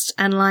dressed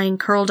and lying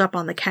curled up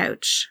on the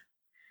couch.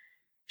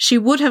 She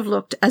would have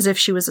looked as if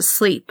she was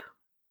asleep,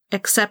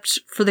 except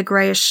for the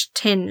greyish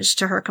tinge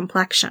to her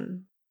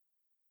complexion.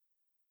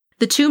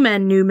 The 2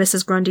 men knew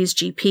Mrs. Grundy's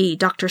GP,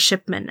 Dr.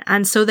 Shipman,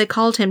 and so they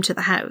called him to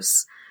the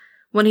house.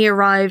 When he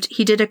arrived,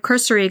 he did a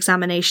cursory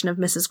examination of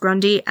Mrs.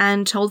 Grundy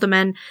and told the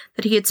men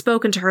that he had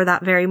spoken to her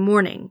that very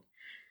morning.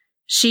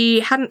 She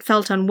hadn't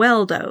felt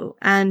unwell, though,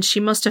 and she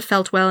must have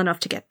felt well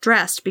enough to get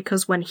dressed,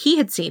 because when he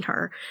had seen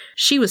her,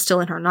 she was still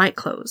in her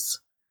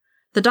nightclothes.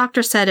 The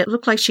doctor said it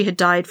looked like she had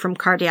died from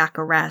cardiac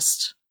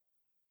arrest.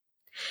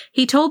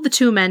 He told the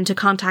 2 men to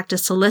contact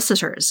his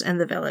solicitors in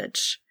the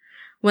village.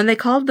 When they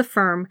called the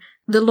firm,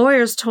 the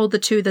lawyers told the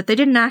 2 that they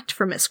didn't act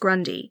for Miss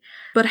Grundy,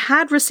 but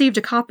had received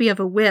a copy of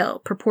a will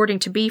purporting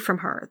to be from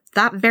her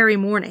that very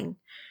morning.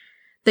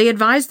 They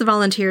advised the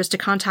volunteers to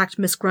contact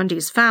Miss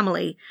Grundy's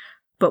family,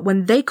 but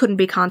when they couldn't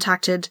be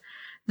contacted,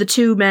 the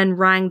 2 men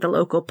rang the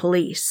local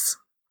police.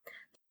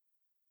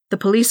 The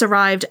police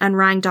arrived and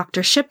rang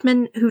Dr.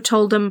 Shipman, who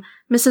told them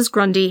Mrs.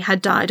 Grundy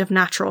had died of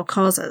natural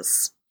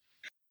causes.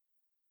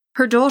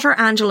 Her daughter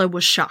Angela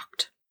was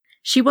shocked.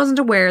 She wasn't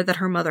aware that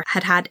her mother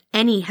had had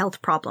any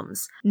health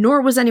problems,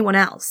 nor was anyone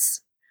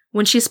else.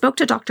 When she spoke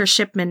to Dr.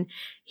 Shipman,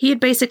 he had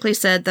basically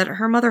said that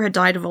her mother had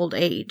died of old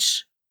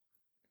age.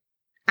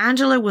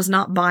 Angela was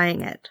not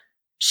buying it.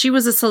 She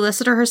was a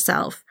solicitor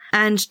herself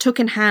and took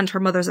in hand her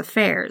mother's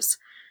affairs.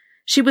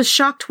 She was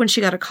shocked when she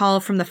got a call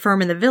from the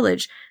firm in the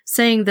village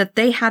saying that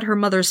they had her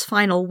mother's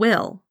final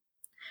will.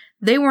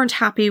 They weren't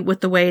happy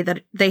with the way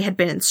that they had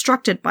been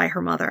instructed by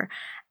her mother,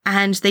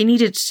 and they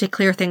needed to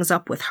clear things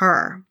up with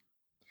her.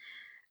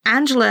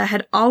 Angela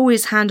had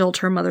always handled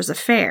her mother's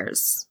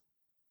affairs.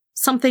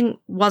 Something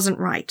wasn't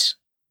right.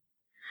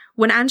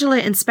 When Angela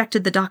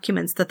inspected the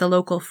documents that the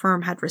local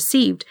firm had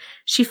received,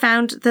 she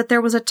found that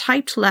there was a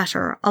typed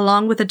letter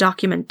along with a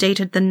document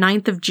dated the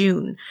 9th of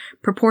June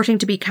purporting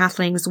to be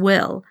Kathleen's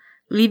will,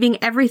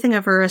 leaving everything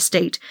of her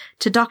estate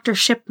to Dr.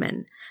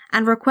 Shipman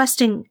and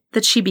requesting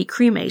that she be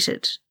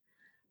cremated.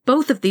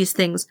 Both of these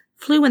things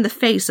flew in the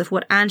face of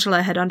what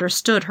Angela had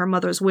understood her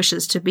mother's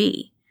wishes to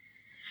be.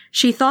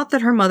 She thought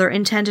that her mother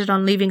intended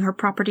on leaving her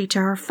property to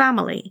her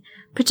family,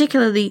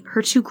 particularly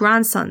her 2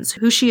 grandsons,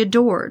 who she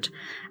adored,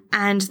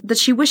 and that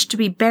she wished to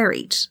be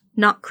buried,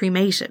 not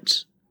cremated.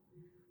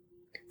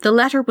 The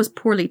letter was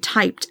poorly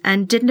typed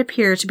and didn't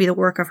appear to be the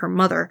work of her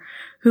mother,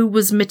 who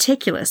was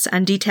meticulous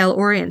and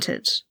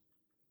detail-oriented.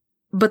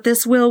 But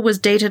this will was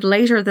dated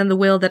later than the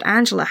will that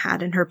Angela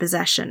had in her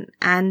possession,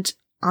 and,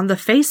 on the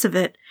face of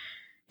it,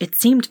 it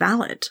seemed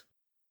valid.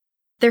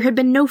 There had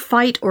been no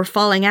fight or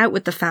falling out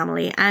with the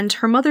family, and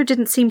her mother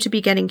didn't seem to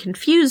be getting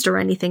confused or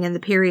anything in the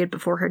period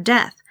before her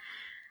death.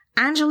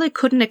 Angela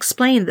couldn't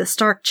explain the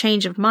stark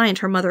change of mind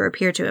her mother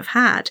appeared to have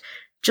had,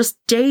 just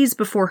days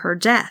before her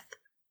death,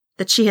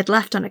 that she had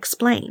left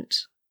unexplained.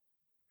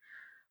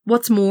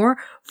 What's more,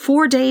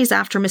 4 days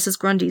after Mrs.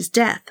 Grundy's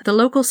death, the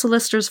local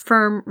solicitor's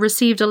firm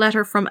received a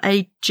letter from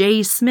a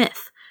J.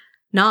 Smith,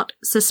 not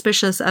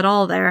suspicious at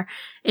all there,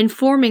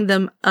 informing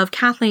them of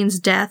Kathleen's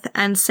death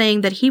and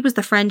saying that he was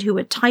the friend who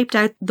had typed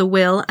out the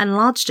will and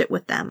lodged it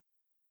with them.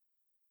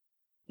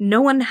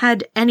 No one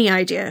had any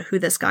idea who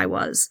this guy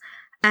was,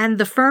 and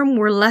the firm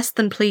were less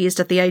than pleased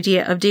at the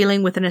idea of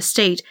dealing with an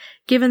estate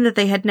given that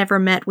they had never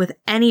met with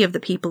any of the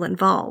people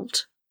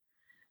involved.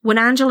 When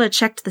Angela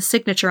checked the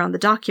signature on the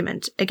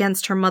document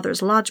against her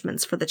mother's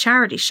lodgements for the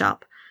charity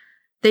shop,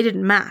 they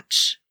didn't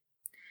match.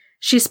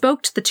 She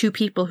spoke to the 2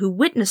 people who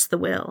witnessed the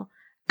will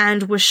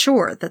and was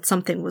sure that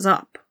something was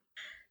up.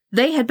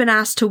 They had been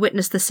asked to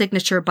witness the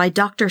signature by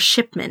Dr.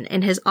 Shipman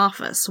in his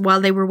office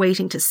while they were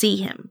waiting to see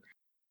him.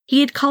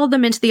 He had called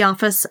them into the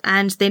office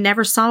and they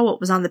never saw what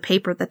was on the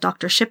paper that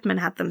Dr. Shipman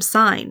had them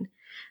sign.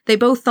 They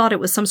both thought it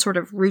was some sort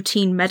of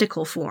routine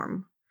medical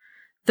form.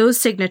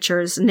 Those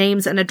signatures,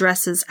 names and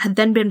addresses had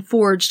then been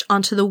forged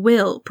onto the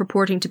will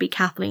purporting to be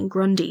Kathleen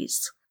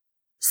Grundy's.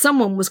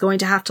 Someone was going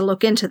to have to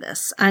look into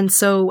this, and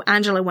so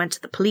Angela went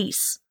to the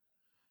police.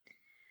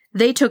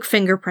 They took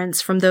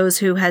fingerprints from those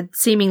who had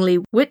seemingly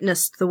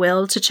witnessed the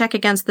will to check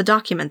against the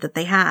document that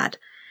they had.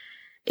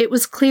 It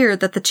was clear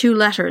that the 2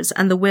 letters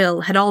and the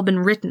will had all been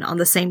written on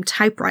the same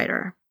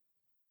typewriter.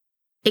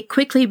 It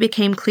quickly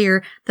became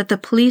clear that the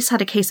police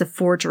had a case of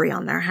forgery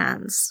on their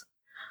hands.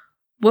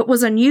 What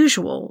was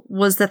unusual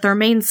was that their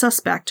main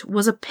suspect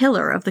was a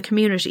pillar of the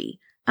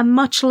community, a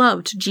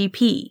much-loved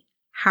GP,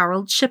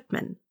 Harold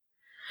Shipman.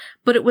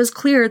 But it was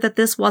clear that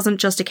this wasn't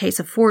just a case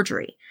of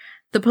forgery.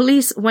 The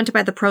police went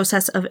about the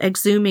process of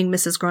exhuming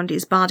Mrs.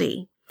 Grundy's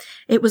body.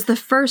 It was the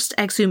first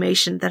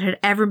exhumation that had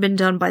ever been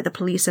done by the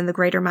police in the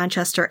Greater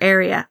Manchester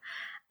area,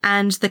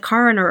 and the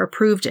coroner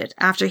approved it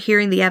after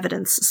hearing the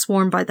evidence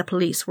sworn by the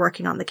police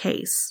working on the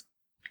case.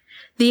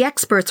 The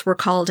experts were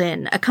called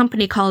in, a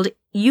company called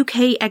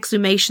UK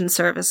Exhumation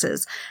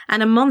Services,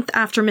 and a month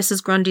after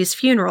Mrs. Grundy's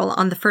funeral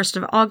on the 1st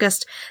of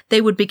August,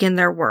 they would begin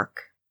their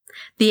work.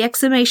 The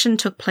exhumation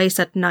took place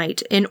at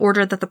night in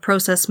order that the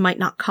process might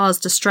not cause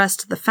distress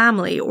to the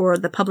family or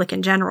the public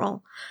in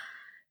general.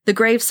 The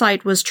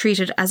gravesite was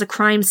treated as a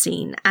crime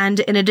scene,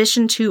 and in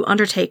addition to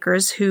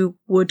undertakers who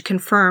would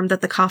confirm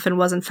that the coffin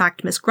was in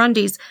fact Miss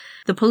Grundy's,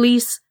 the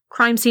police,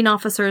 crime scene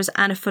officers,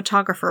 and a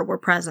photographer were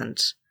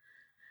present.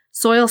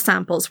 Soil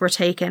samples were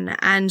taken,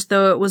 and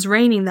though it was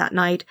raining that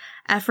night,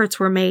 efforts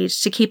were made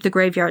to keep the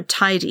graveyard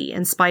tidy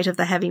in spite of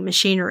the heavy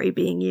machinery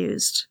being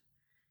used.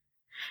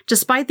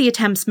 Despite the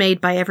attempts made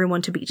by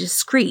everyone to be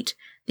discreet,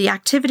 the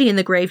activity in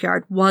the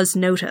graveyard was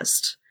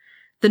noticed.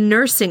 The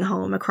nursing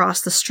home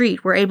across the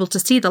street were able to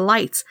see the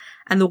lights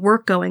and the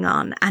work going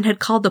on and had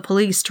called the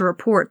police to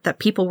report that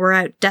people were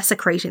out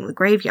desecrating the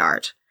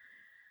graveyard.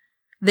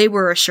 They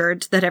were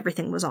assured that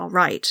everything was all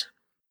right.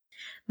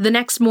 The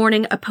next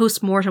morning, a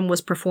post-mortem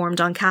was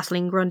performed on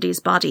Kathleen Grundy's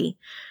body.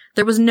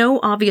 There was no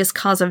obvious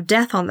cause of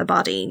death on the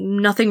body,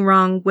 nothing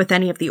wrong with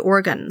any of the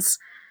organs,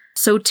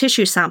 so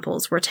tissue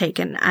samples were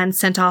taken and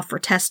sent off for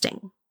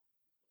testing.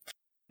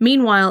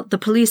 Meanwhile, the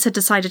police had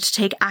decided to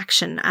take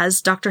action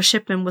as Dr.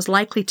 Shipman was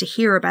likely to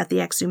hear about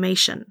the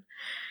exhumation.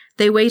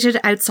 They waited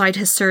outside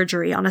his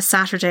surgery on a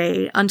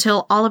Saturday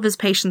until all of his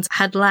patients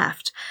had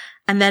left,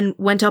 and then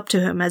went up to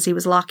him as he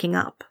was locking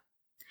up.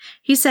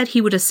 He said he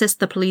would assist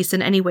the police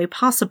in any way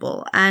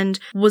possible, and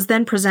was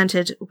then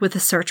presented with a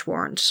search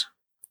warrant.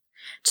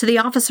 To the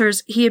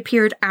officers, he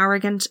appeared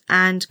arrogant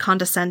and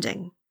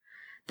condescending.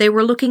 They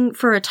were looking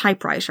for a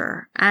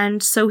typewriter,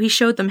 and so he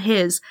showed them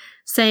his,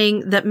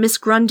 saying that Miss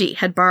Grundy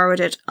had borrowed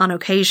it on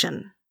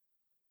occasion.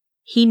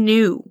 He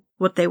knew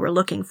what they were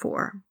looking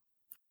for.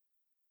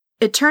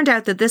 It turned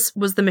out that this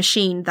was the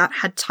machine that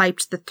had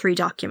typed the 3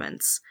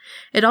 documents.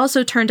 It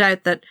also turned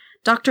out that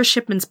Dr.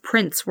 Shipman's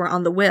prints were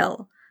on the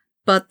will,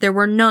 but there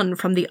were none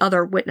from the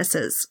other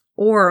witnesses,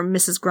 or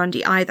Mrs.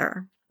 Grundy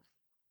either.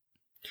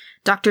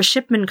 Dr.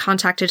 Shipman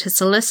contacted his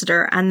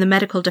solicitor and the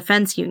Medical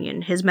Defense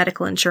Union, his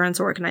medical insurance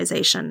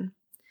organization.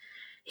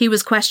 He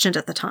was questioned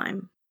at the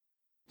time.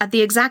 At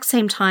the exact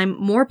same time,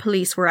 more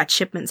police were at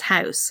Shipman's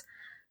house.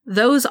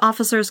 Those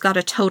officers got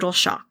a total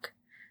shock.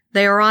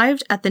 They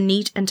arrived at the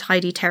neat and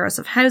tidy terrace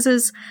of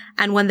houses,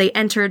 and when they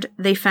entered,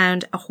 they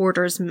found a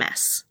hoarder's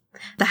mess.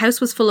 The house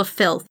was full of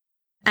filth,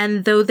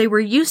 and though they were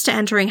used to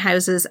entering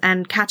houses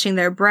and catching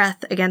their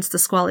breath against the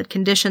squalid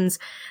conditions,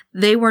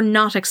 they were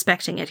not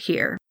expecting it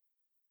here.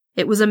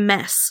 It was a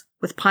mess,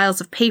 with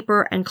piles of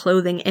paper and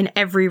clothing in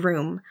every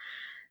room.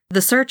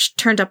 The search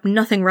turned up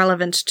nothing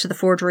relevant to the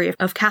forgery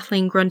of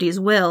Kathleen Grundy's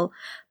will,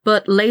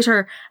 but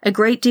later, a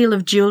great deal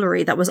of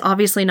jewellery that was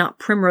obviously not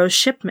Primrose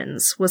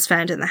Shipman's was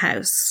found in the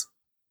house.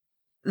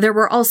 There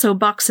were also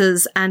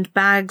boxes and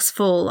bags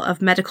full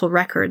of medical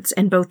records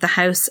in both the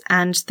house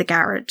and the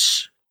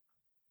garage.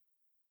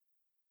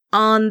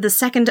 On the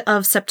 2nd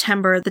of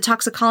September, the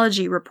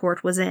toxicology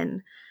report was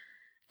in.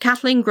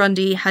 Kathleen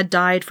Grundy had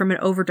died from an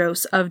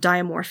overdose of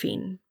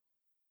diamorphine.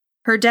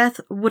 Her death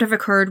would have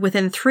occurred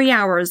within 3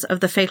 hours of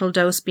the fatal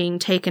dose being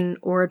taken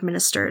or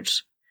administered.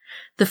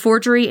 The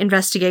forgery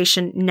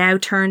investigation now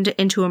turned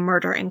into a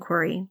murder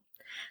inquiry.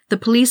 The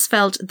police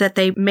felt that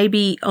they may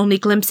be only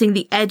glimpsing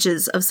the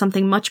edges of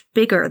something much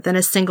bigger than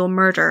a single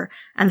murder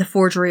and the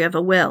forgery of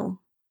a will.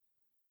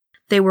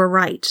 They were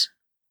right.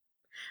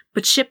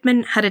 But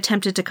Shipman had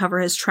attempted to cover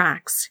his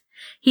tracks.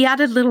 He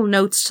added little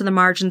notes to the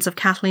margins of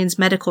Kathleen's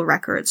medical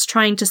records,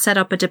 trying to set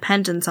up a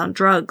dependence on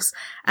drugs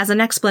as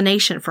an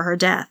explanation for her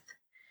death.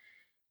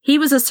 He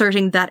was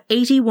asserting that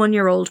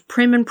 81-year-old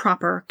prim and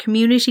proper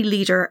community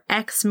leader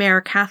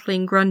ex-mayor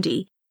Kathleen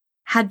Grundy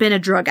had been a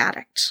drug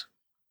addict.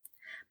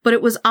 But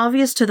it was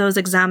obvious to those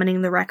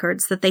examining the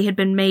records that they had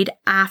been made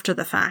after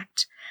the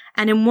fact,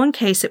 and in one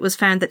case it was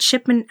found that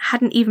Shipman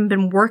hadn't even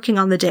been working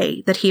on the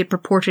day that he had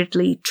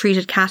purportedly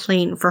treated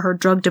Kathleen for her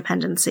drug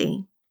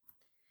dependency.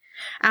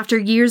 After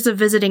years of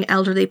visiting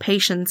elderly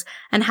patients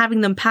and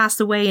having them pass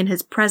away in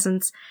his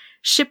presence,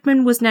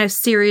 Shipman was now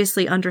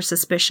seriously under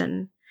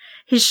suspicion.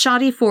 His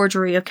shoddy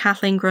forgery of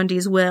Kathleen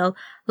Grundy's will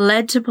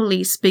led to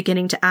police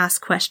beginning to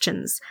ask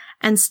questions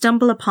and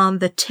stumble upon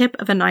the tip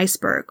of an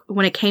iceberg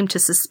when it came to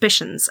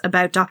suspicions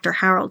about Dr.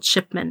 Harold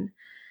Shipman.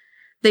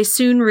 They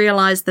soon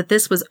realized that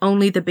this was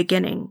only the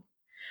beginning,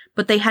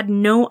 but they had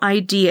no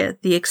idea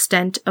the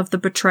extent of the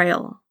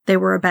betrayal they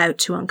were about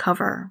to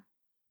uncover.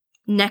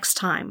 Next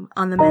time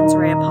on the Mens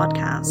Rea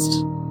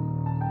podcast.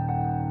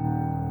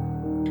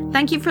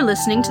 Thank you for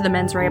listening to the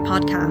Mens Rea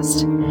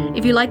podcast.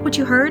 If you like what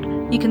you heard,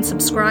 you can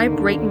subscribe,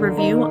 rate and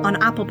review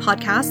on Apple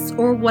Podcasts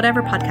or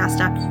whatever podcast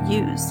app you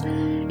use.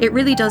 It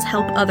really does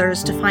help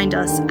others to find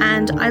us,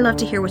 and I love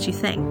to hear what you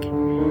think.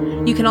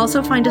 You can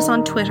also find us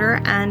on Twitter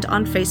and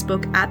on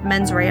Facebook at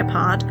Mens Rea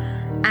Pod,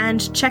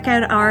 and check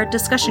out our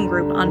discussion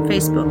group on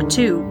Facebook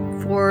too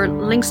for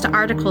links to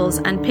articles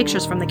and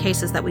pictures from the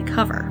cases that we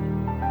cover.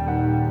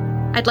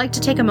 I'd like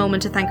to take a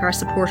moment to thank our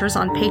supporters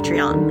on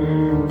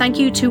Patreon. Thank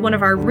you to one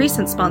of our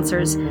recent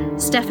sponsors,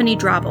 Stephanie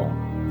Drabble.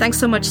 Thanks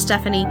so much,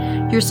 Stephanie.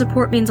 Your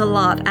support means a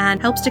lot and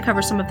helps to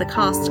cover some of the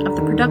costs of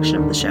the production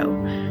of the show.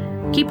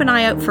 Keep an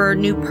eye out for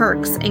new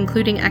perks,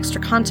 including extra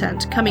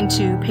content, coming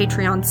to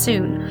Patreon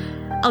soon.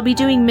 I'll be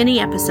doing mini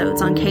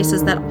episodes on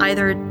cases that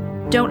either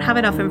don't have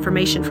enough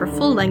information for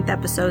full-length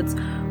episodes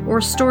or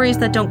stories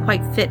that don't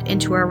quite fit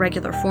into our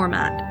regular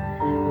format.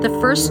 The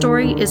first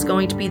story is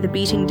going to be the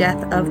beating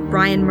death of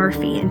Brian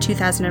Murphy in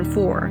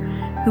 2004,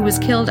 who was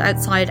killed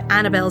outside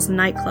Annabelle's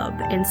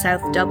nightclub in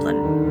South Dublin.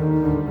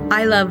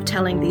 I love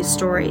telling these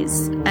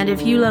stories, and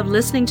if you love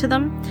listening to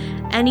them,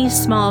 any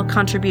small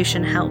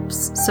contribution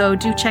helps, so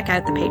do check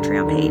out the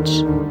Patreon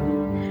page.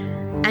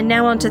 And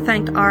now on to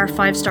thank our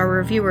 5-star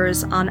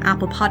reviewers on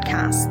Apple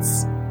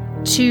Podcasts.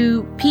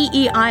 To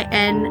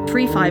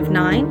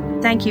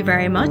PEIN359, thank you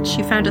very much.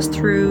 You found us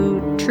through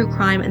True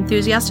Crime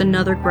Enthusiast,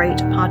 another great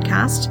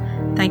podcast.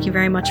 Thank you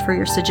very much for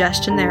your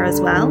suggestion there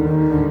as well.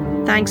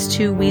 Thanks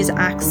to Weeze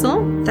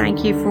Axel.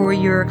 Thank you for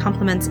your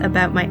compliments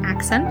about my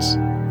accent.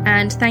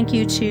 And thank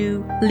you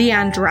to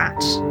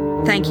Leandrat.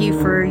 Thank you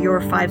for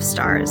your 5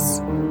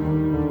 stars.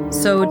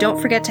 So don't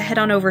forget to head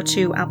on over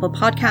to Apple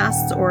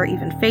Podcasts or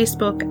even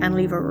Facebook and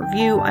leave a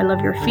review. I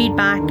love your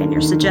feedback and your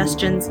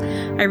suggestions.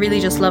 I really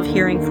just love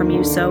hearing from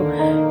you,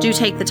 so do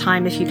take the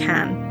time if you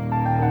can.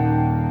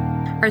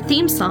 Our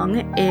theme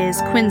song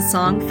is Quinn's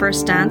song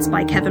First Dance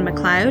by Kevin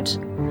MacLeod,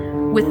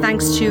 with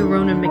thanks to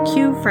Ronan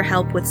McHugh for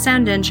help with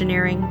sound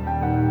engineering,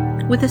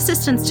 with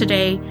assistance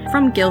today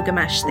from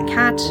Gilgamesh the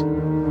Cat.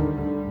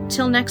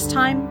 Till next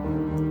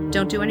time,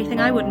 don't do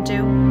anything I wouldn't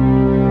do.